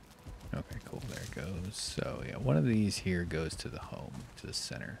 Okay, cool. There it goes. So yeah, one of these here goes to the home, to the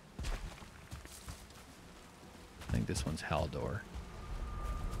center. I think this one's Haldor.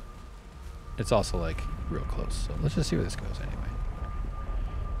 It's also like real close. So let's just see where this goes anyway.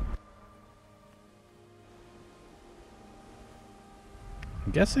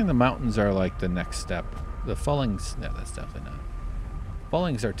 I'm guessing the mountains are like the next step. The Fallings, no, that's definitely not.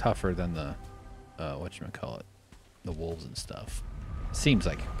 Fallings are tougher than the, whatchamacallit, the wolves and stuff. Seems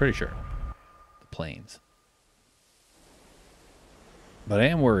like, pretty sure. The plains. But I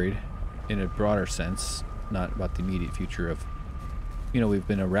am worried, in a broader sense, not about the immediate future of, you know, we've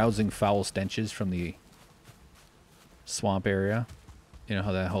been arousing foul stenches from the swamp area. You know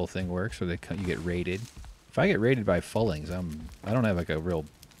how that whole thing works, or you get raided. If I get raided by Fullings, I don't have like a real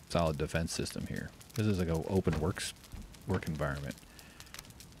solid defense system here. This is like an open work environment.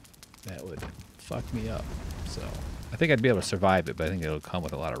 That would fuck me up. So I think I'd be able to survive it, but I think it'll come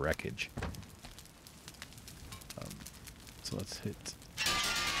with a lot of wreckage. So let's hit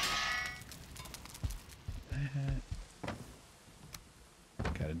that.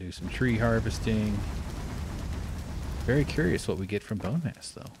 Gotta do some tree harvesting. Very curious what we get from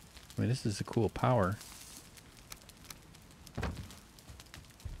Bonemass, though. I mean, this is a cool power.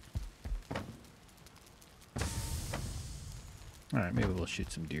 Alright, maybe we'll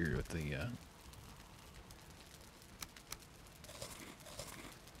shoot some deer with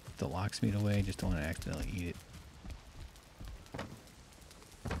the locksmith away. Just don't want to accidentally eat it.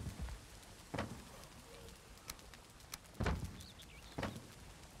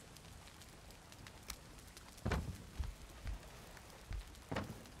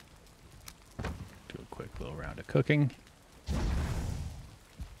 Do a quick little round of cooking.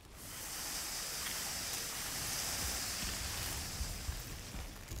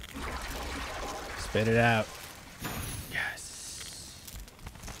 Spit it out. Yes.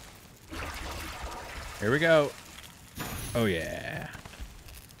 Here we go. Oh, yeah.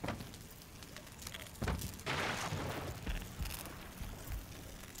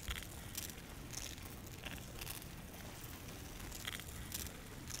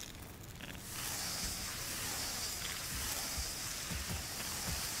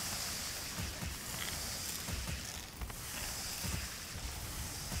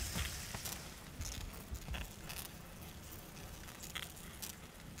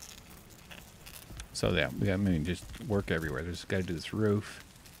 So yeah, we got just work everywhere. There's got to do this roof.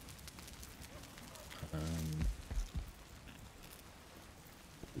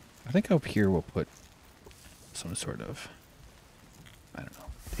 I think up here we'll put some sort of, I don't know,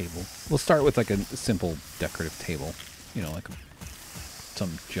 table. We'll start with like a simple decorative table. You know, like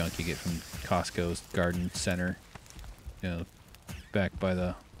some junk you get from Costco's garden center. You know, back by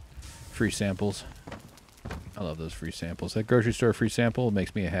the free samples. I love those free samples. That grocery store free sample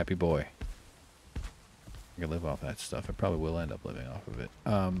makes me a happy boy. I can live off that stuff. I probably will end up living off of it.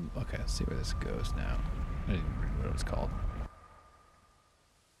 Okay, let's see where this goes now. I didn't remember what it was called.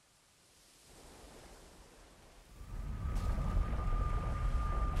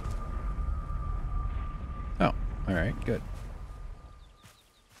 Oh, alright, good.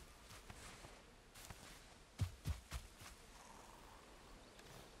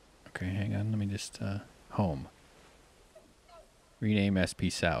 Okay, hang on, let me just, home. Rename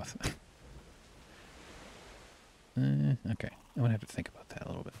SP South. Okay, I'm gonna have to think about that a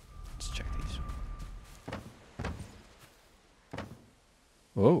little bit. Let's check these.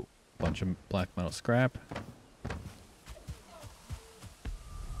 Whoa, bunch of black metal scrap.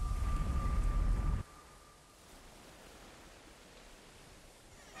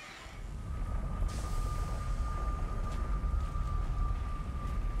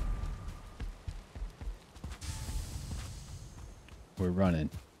 We're running.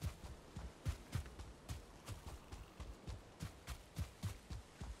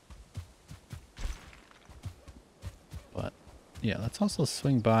 Yeah, let's also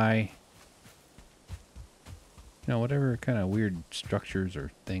swing by, you know, whatever kind of weird structures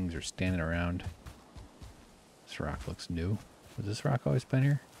or things are standing around. This rock looks new. Has this rock always been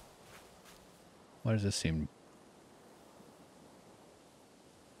here? Why does this seem...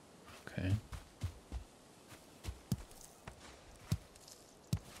 Okay.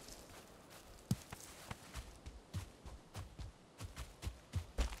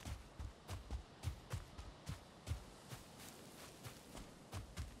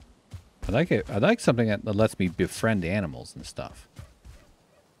 I like it. I like something that lets me befriend animals and stuff.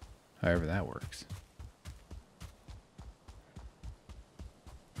 However that works.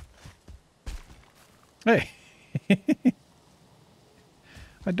 Hey.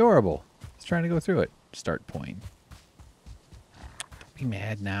 Adorable. It's trying to go through it. Start point. Don't be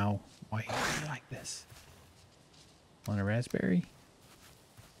mad now. Why are you like this? Want a raspberry?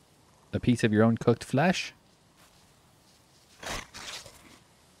 A piece of your own cooked flesh?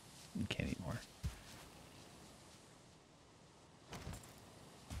 You can't eat more.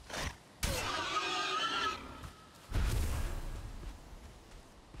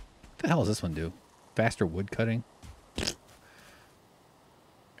 What the hell does this one do? Faster wood cutting? Alright.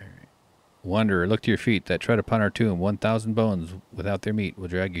 Wanderer, look to your feet that tread upon our tomb. 1,000 bones without their meat will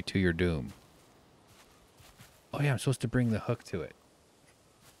drag you to your doom. Oh yeah, I'm supposed to bring the hook to it.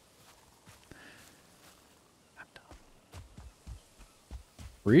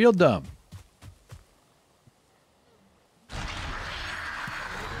 Real dumb.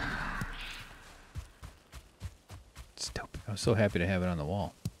 Stupid. I was so happy to have it on the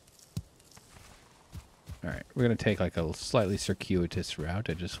wall. Alright, we're going to take like a slightly circuitous route.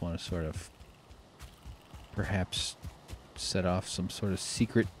 I just want to sort of perhaps set off some sort of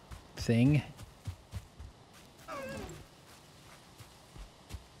secret thing.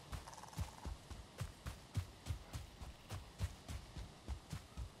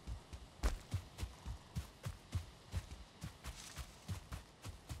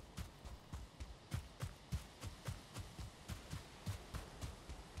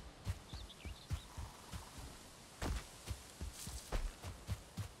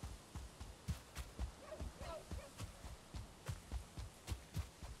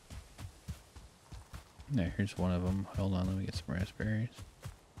 There, here's one of them. Hold on, let me get some raspberries.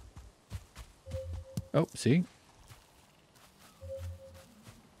 Oh, see?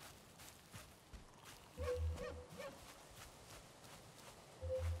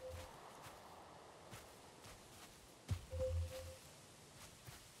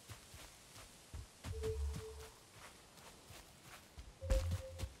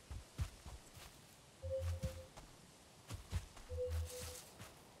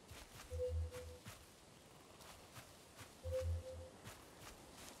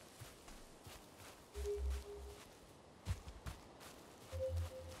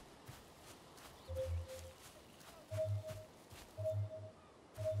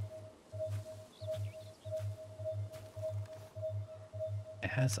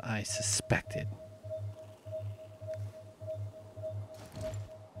 As I suspected.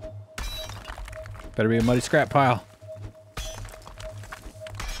 Better be a muddy scrap pile.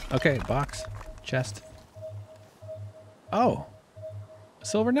 Okay, box. Chest. Oh. A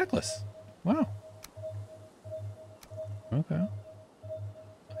silver necklace. Wow. Okay.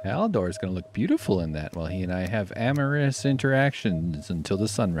 Halidor is going to look beautiful in that while he and I have amorous interactions until the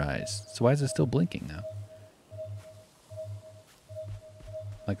sunrise. So why is it still blinking now?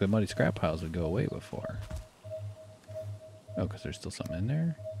 Like the muddy scrap piles would go away before. Oh, because there's still something in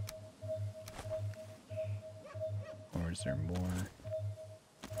there? Or is there more?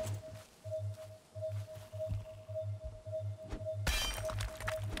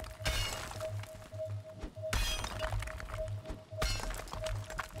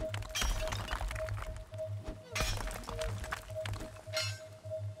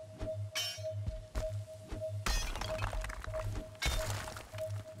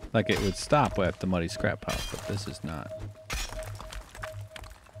 Like it would stop at the muddy scrap pile, but this is not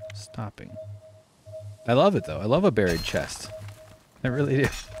stopping. I love it though. I love a buried chest. I really do.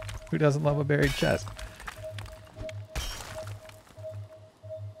 Who doesn't love a buried chest?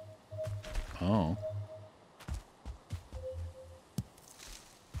 Oh.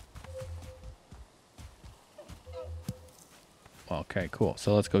 Okay, cool.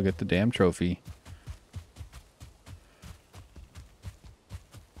 So let's go get the damn trophy.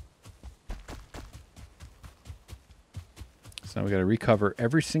 So now we got to recover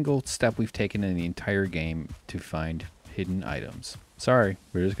every single step we've taken in the entire game to find hidden items. Sorry,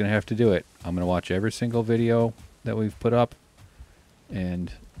 we're just going to have to do it. I'm going to watch every single video that we've put up,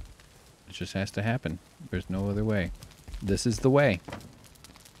 and it just has to happen. There's no other way. This is the way.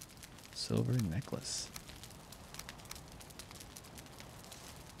 Silver necklace.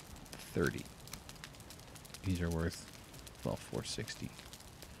 30. These are worth, well, 460.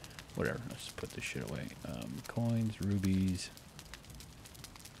 Whatever, let's just put this shit away. Coins, rubies.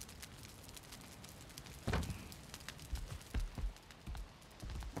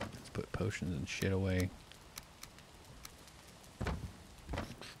 Let's put potions and shit away.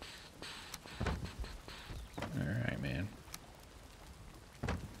 Alright, man.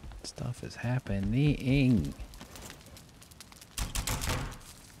 Stuff is happening.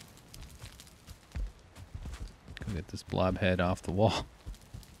 Go get this blob head off the wall.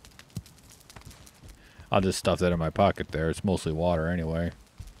 I'll just stuff that in my pocket there. It's mostly water anyway.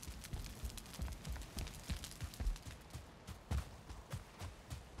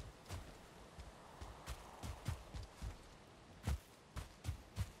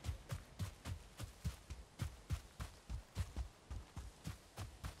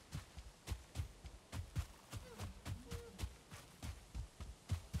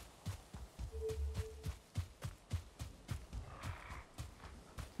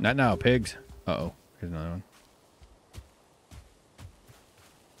 Not now, pigs. Uh-oh. Here's another one.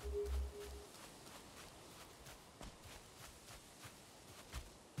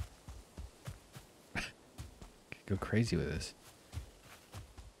 Go crazy with this.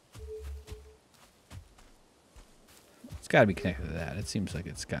 got to be connected to that. It seems like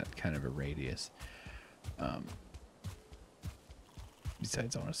it's got kind of a radius.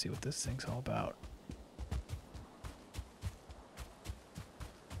 Besides, I want to see what this thing's all about.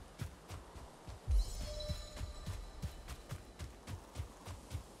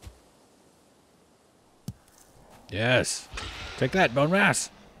 Yes. Take that, Bonemass.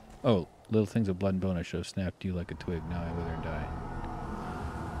 Oh, little things of blood and bone I should have snapped you like a twig. Now I wither and die.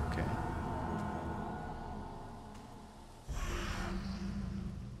 Okay.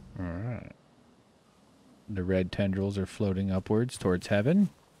 Alright. The red tendrils are floating upwards towards heaven.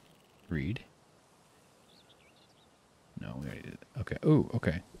 Read. No, we already did it. Okay. Ooh,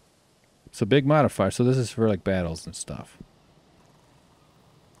 okay. So big modifier. So this is for like battles and stuff.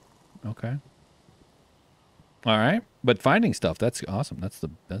 Okay. All right. But finding stuff, that's awesome. That's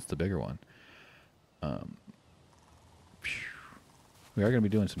the bigger one. We are going to be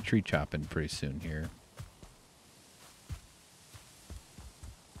doing some tree chopping pretty soon here.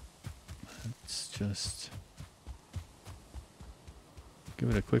 Let's just give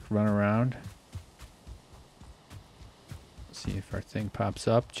it a quick run around. See if our thing pops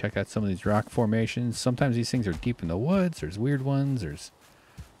up. Check out some of these rock formations. Sometimes these things are deep in the woods. There's weird ones. There's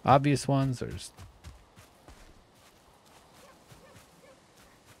obvious ones. There's...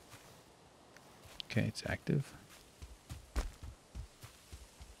 Okay, it's active.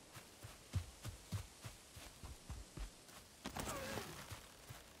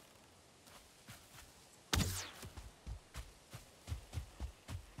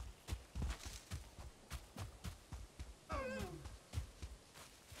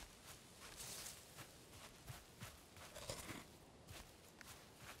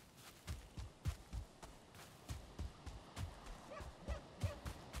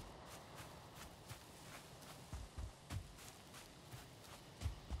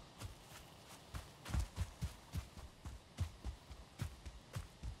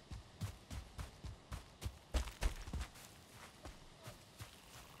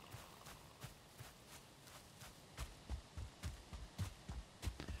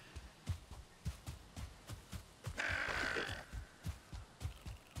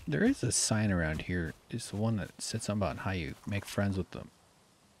 There is a sign around here. It's the one that said something about how you make friends with them.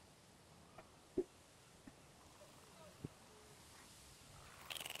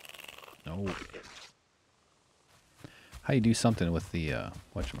 No. How you do something with the,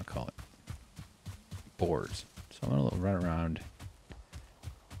 whatchamacallit, boars. So I'm going to run around.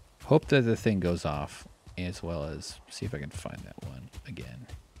 Hope that the thing goes off, as well as see if I can find that one again.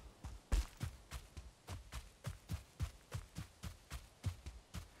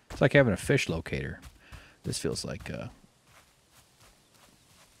 It's like having a fish locator. This feels like no.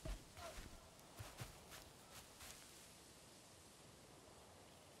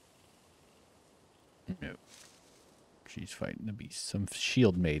 She's fighting to be some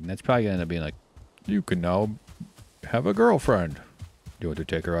shield maiden. That's probably gonna end up being like, you can now have a girlfriend. Do you want to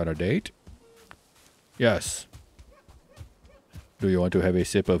take her on a date? Yes. Do you want to have a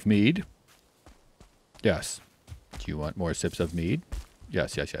sip of mead? Yes. Do you want more sips of mead?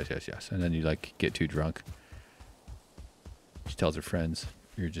 Yes, yes, yes, yes, yes. And then you, like, get too drunk. She tells her friends,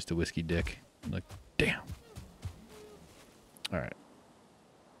 you're just a whiskey dick. I'm like, damn. All right.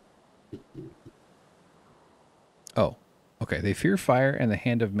 Oh, okay. They fear fire and the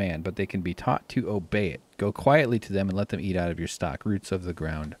hand of man, but they can be taught to obey it. Go quietly to them and let them eat out of your stock. Roots of the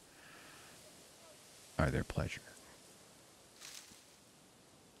ground are their pleasure.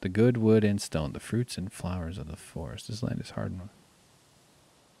 The good wood and stone, the fruits and flowers of the forest. This land is hard.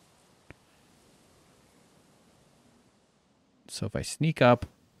 So if I sneak up,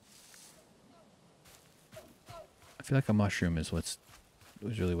 I feel like a mushroom is was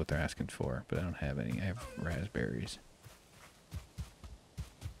really what they're asking for, but I don't have any. I have raspberries.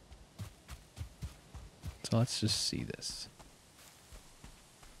 So let's just see this.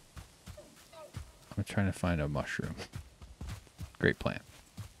 I'm trying to find a mushroom. Great plan.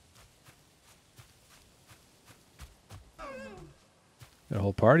 Got a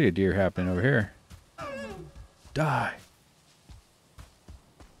whole party of deer happening over here. Die.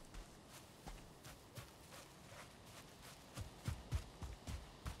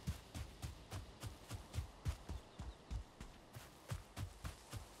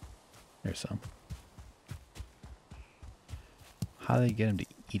 There's some. How do they get them to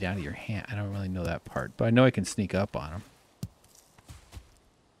eat out of your hand? I don't really know that part, but I know I can sneak up on them.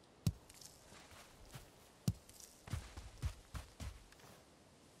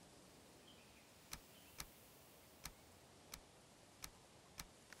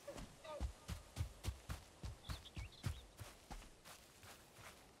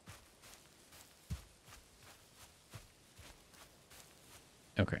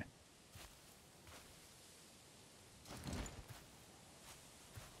 Okay.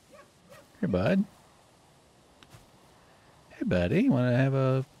 Here, bud. Hey, buddy. Want to have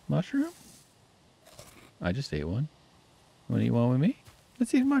a mushroom? I just ate one. Want to eat one with me?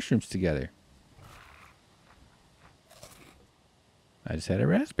 Let's eat mushrooms together. I just had a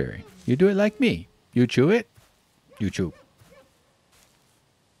raspberry. You do it like me. You chew it. You chew.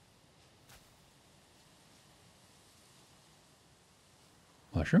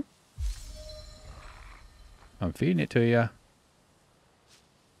 Mushroom? I'm feeding it to you.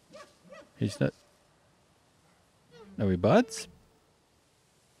 He's not... Are we buds?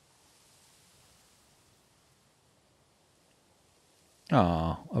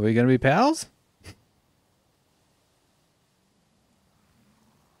 Aw, are we going to be pals?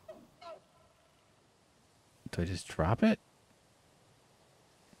 Do I just drop it?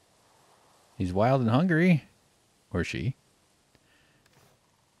 He's wild and hungry. Or she.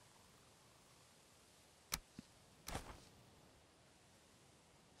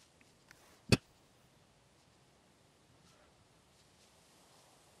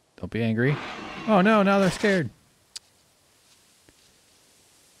 Don't be angry. Oh no, now they're scared.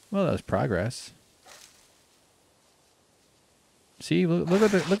 Well, that was progress. See,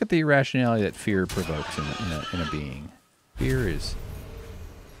 look at the irrationality that fear provokes in a being. Fear is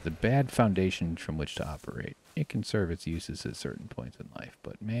the bad foundation from which to operate. It can serve its uses at certain points in life,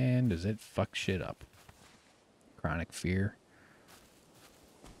 but man, does it fuck shit up. Chronic fear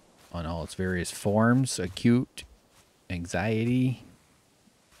on all its various forms, acute anxiety.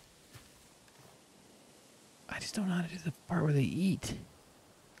 I just don't know how to do the part where they eat.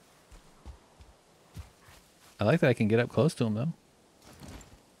 I like that I can get up close to them, though.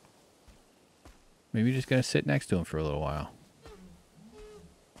 Maybe just gonna sit next to him for a little while.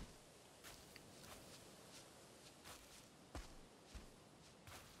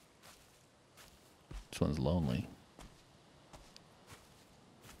 This one's lonely.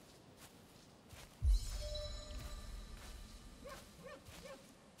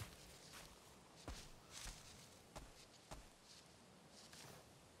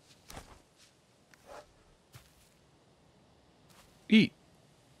 Eat.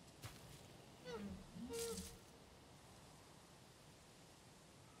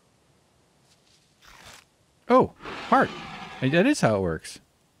 Oh, heart. That is how it works.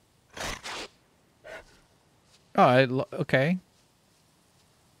 Oh, okay.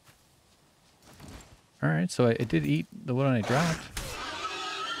 All right, so it did eat the one I dropped.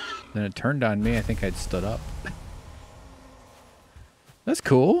 Then it turned on me. I think I'd stood up. That's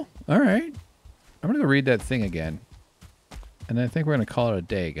cool. All right. I'm going to go read that thing again. And I think we're going to call it a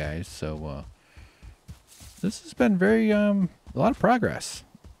day, guys. So, this has been very, a lot of progress.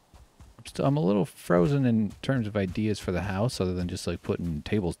 I'm a little frozen in terms of ideas for the house, other than just like putting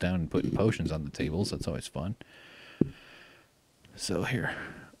tables down and putting potions on the tables. That's always fun. So here.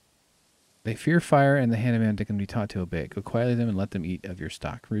 They fear fire and the hand of man can be taught to obey. Go quietly them and let them eat of your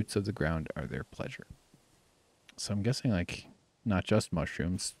stock. Roots of the ground are their pleasure. So I'm guessing like not just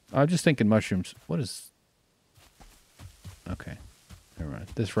mushrooms. I was just thinking mushrooms. What is... Okay. Never mind.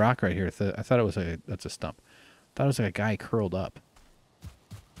 This rock right here, I thought it was like that's a stump. I thought it was like a guy curled up.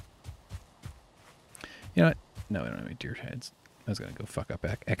 You know what? No, we don't have any deer heads. I was going to go fuck up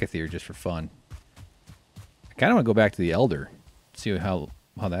Ekathir just for fun. I kind of want to go back to the Elder. See how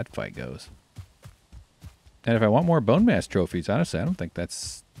that fight goes. And if I want more Bonemass trophies, honestly, I don't think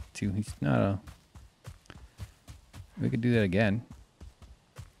that's too... He's not a... We could do that again.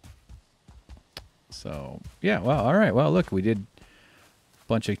 So, yeah, well, all right. Well, look, we did a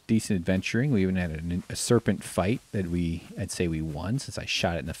bunch of decent adventuring. We even had a serpent fight that I'd say we won, since I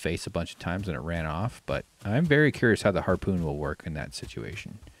shot it in the face a bunch of times and it ran off. But I'm very curious how the harpoon will work in that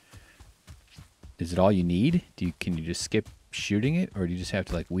situation. Is it all you need? Can you just skip shooting it, or do you just have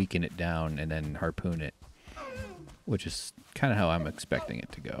to like weaken it down and then harpoon it? Which is kind of how I'm expecting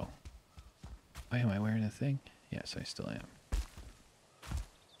it to go. Oh, am I wearing the thing? Yes, I still am.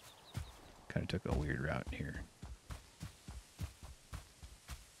 Kind of took a weird route here.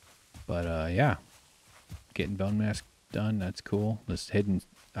 But, yeah. Getting Bonemass done, that's cool. This hidden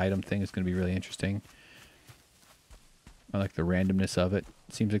item thing is going to be really interesting. I like the randomness of it.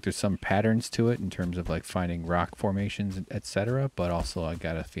 Seems like there's some patterns to it in terms of like finding rock formations, etc. But also I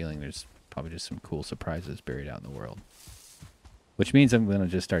got a feeling there's probably just some cool surprises buried out in the world. Which means I'm going to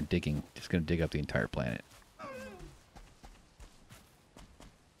just start digging. Just going to dig up the entire planet.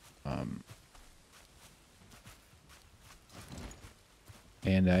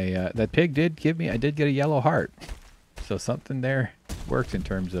 And that pig did give me, I did get a yellow heart. So something there worked in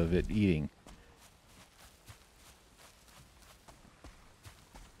terms of it eating.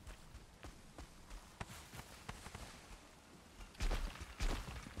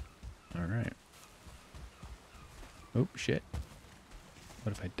 All right. Oh, shit.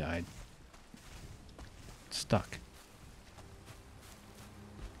 What if I died? Stuck.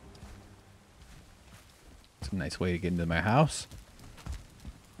 It's a nice way to get into my house.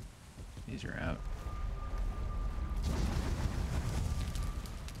 These are out.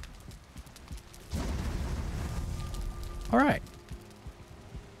 All right.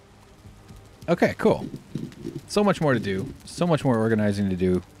 Okay, cool. So much more to do. So much more organizing to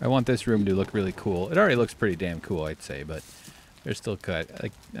do. I want this room to look really cool. It already looks pretty damn cool, I'd say, but there's still cut.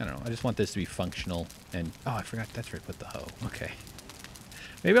 Like, I don't know. I just want this to be functional. And oh, I forgot. That's where I put the hoe. Okay.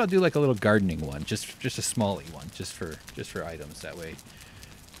 Maybe I'll do like a little gardening one, just a smally one, just for items. That way,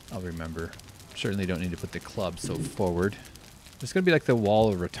 I'll remember. Certainly don't need to put the club so forward. It's gonna be like the wall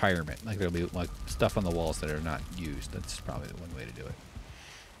of retirement. Like there'll be like stuff on the walls that are not used. That's probably the one way to do it.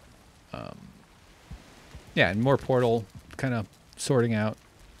 Yeah, and more portal kind of sorting out.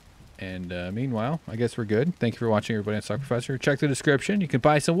 And meanwhile, I guess we're good. Thank you for watching, everybody on SuckProfessor. Check the description. You can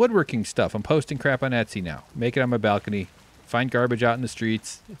buy some woodworking stuff. I'm posting crap on Etsy now. Make it on my balcony. Find garbage out in the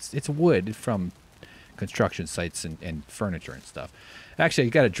streets. It's wood from construction sites and furniture and stuff. Actually, I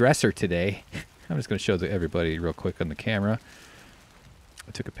got a dresser today. I'm just going to show everybody real quick on the camera.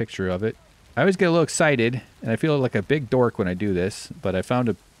 I took a picture of it. I always get a little excited, and I feel like a big dork when I do this, but I found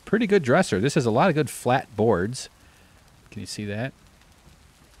a pretty good dresser. This has a lot of good flat boards. Can you see that?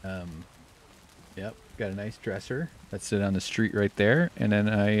 Yep, got a nice dresser. That's it on the street right there. And then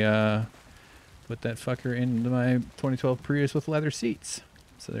I put that fucker into my 2012 Prius with leather seats.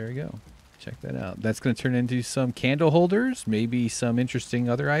 So there you go. Check that out. That's going to turn into some candle holders, maybe some interesting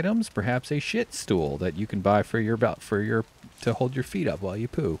other items, perhaps a shit stool that you can buy for your to hold your feet up while you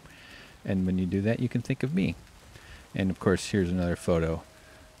poo. And when you do that, you can think of me. And of course, here's another photo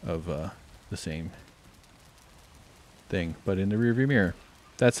of the same thing, but in the rearview mirror.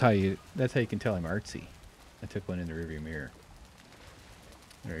 That's how you can tell I'm artsy. I took one in the rearview mirror.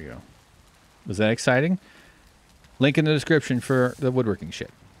 There you go. Was that exciting? Link in the description for the woodworking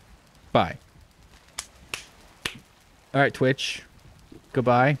shit. Bye. All right, Twitch.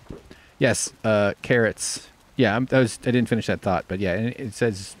 Goodbye. Yes, carrots. Yeah, I didn't finish that thought, but yeah, it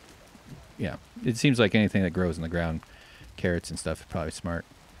says, yeah, it seems like anything that grows in the ground, carrots and stuff, is probably smart.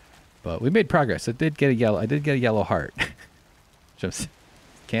 But we made progress. I did get a yellow heart. Just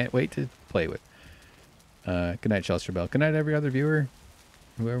can't wait to play with. Good night, Chelsea Bell. Good night, every other viewer,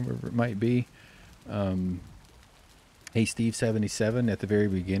 whoever it might be. Hey, Steve77 at the very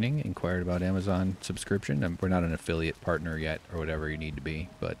beginning inquired about Amazon subscription. We're not an affiliate partner yet, or whatever you need to be,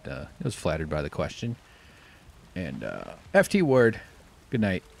 but I was flattered by the question. And FT Ward, good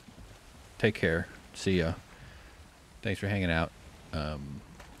night. Take care. See ya. Thanks for hanging out.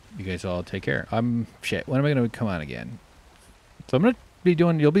 You guys all take care. Shit, when am I going to come on again? So I'm going to be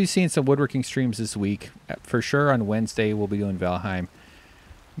doing, you'll be seeing some woodworking streams this week. For sure on Wednesday, we'll be doing Valheim.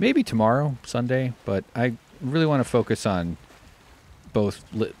 Maybe tomorrow, Sunday, but I really want to focus on both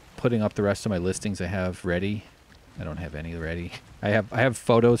putting up the rest of my listings I have ready. I don't have any ready. I have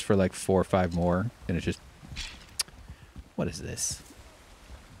photos for like 4 or 5 more, and it's just, what is this?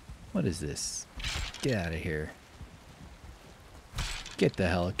 What is this? Get out of here. Get the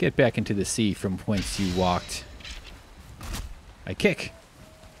hell. Get back into the sea from whence you walked. I kick.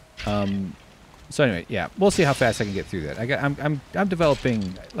 So anyway, yeah, we'll see how fast I can get through that. I'm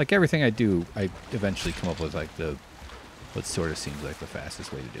developing, like everything I do, I eventually come up with like what sort of seems like the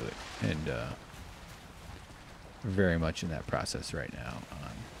fastest way to do it. And we're very much in that process right now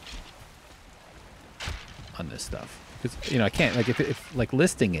on this stuff. Because, you know, I can't, like, if like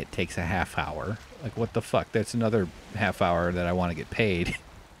listing it takes a half hour, like what the fuck? That's another half hour that I want to get paid.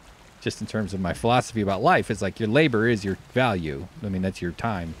 Just in terms of my philosophy about life, it's like your labor is your value. I mean, that's your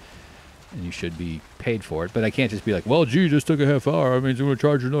time, and you should be paid for it. But I can't just be like, well, gee, just took a half hour. I mean, I'm going to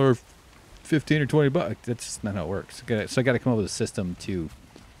charge another 15 or 20 bucks. That's just not how it works. So I got to come up with a system to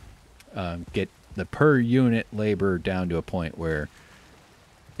get the per unit labor down to a point where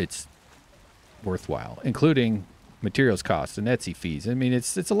it's worthwhile, including materials costs and Etsy fees. I mean,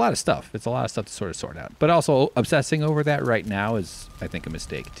 it's a lot of stuff. It's a lot of stuff to sort out. But also obsessing over that right now is, I think, a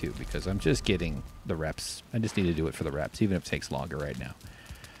mistake too, because I'm just getting the reps. I just need to do it for the reps, even if it takes longer right now.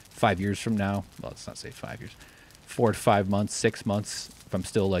 5 years from now, well, let's not say 5 years, 4 to 5 months, 6 months, if I'm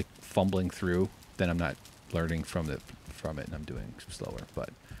still like fumbling through, then I'm not learning from it, and I'm doing slower.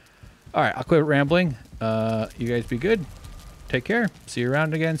 But all right, I'll quit rambling. You guys be good. Take care. See you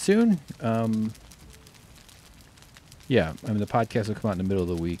around again soon. Yeah, I mean, the podcast will come out in the middle of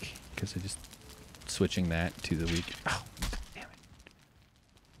the week because I'm just switching that to the week. Oh, damn it.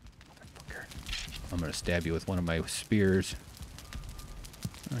 Motherfucker. I'm going to stab you with one of my spears.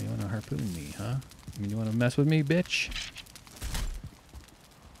 Oh, you want to harpoon me, huh? I mean, you want to mess with me, bitch?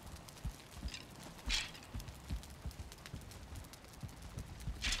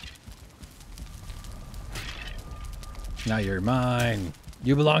 Now you're mine.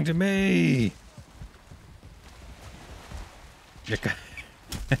 You belong to me. You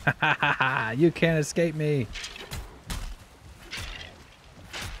can't escape me.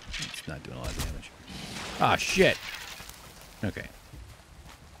 It's not doing a lot of damage. Ah, shit. Okay.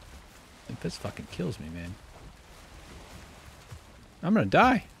 I think this fucking kills me, man. I'm gonna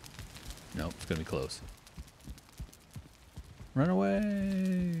die. Nope, it's gonna be close. Run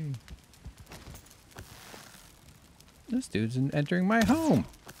away. This dude's entering my home.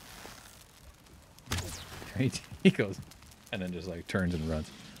 He goes, and then just like turns and runs.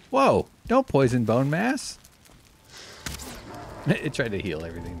 Whoa! Don't poison Bonemass. It tried to heal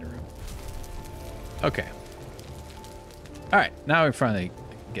everything in the room. Okay. All right, now we're finally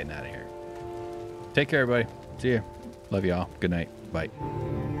getting out of here. Take care, everybody. See ya. Love y'all. Good night. Bye.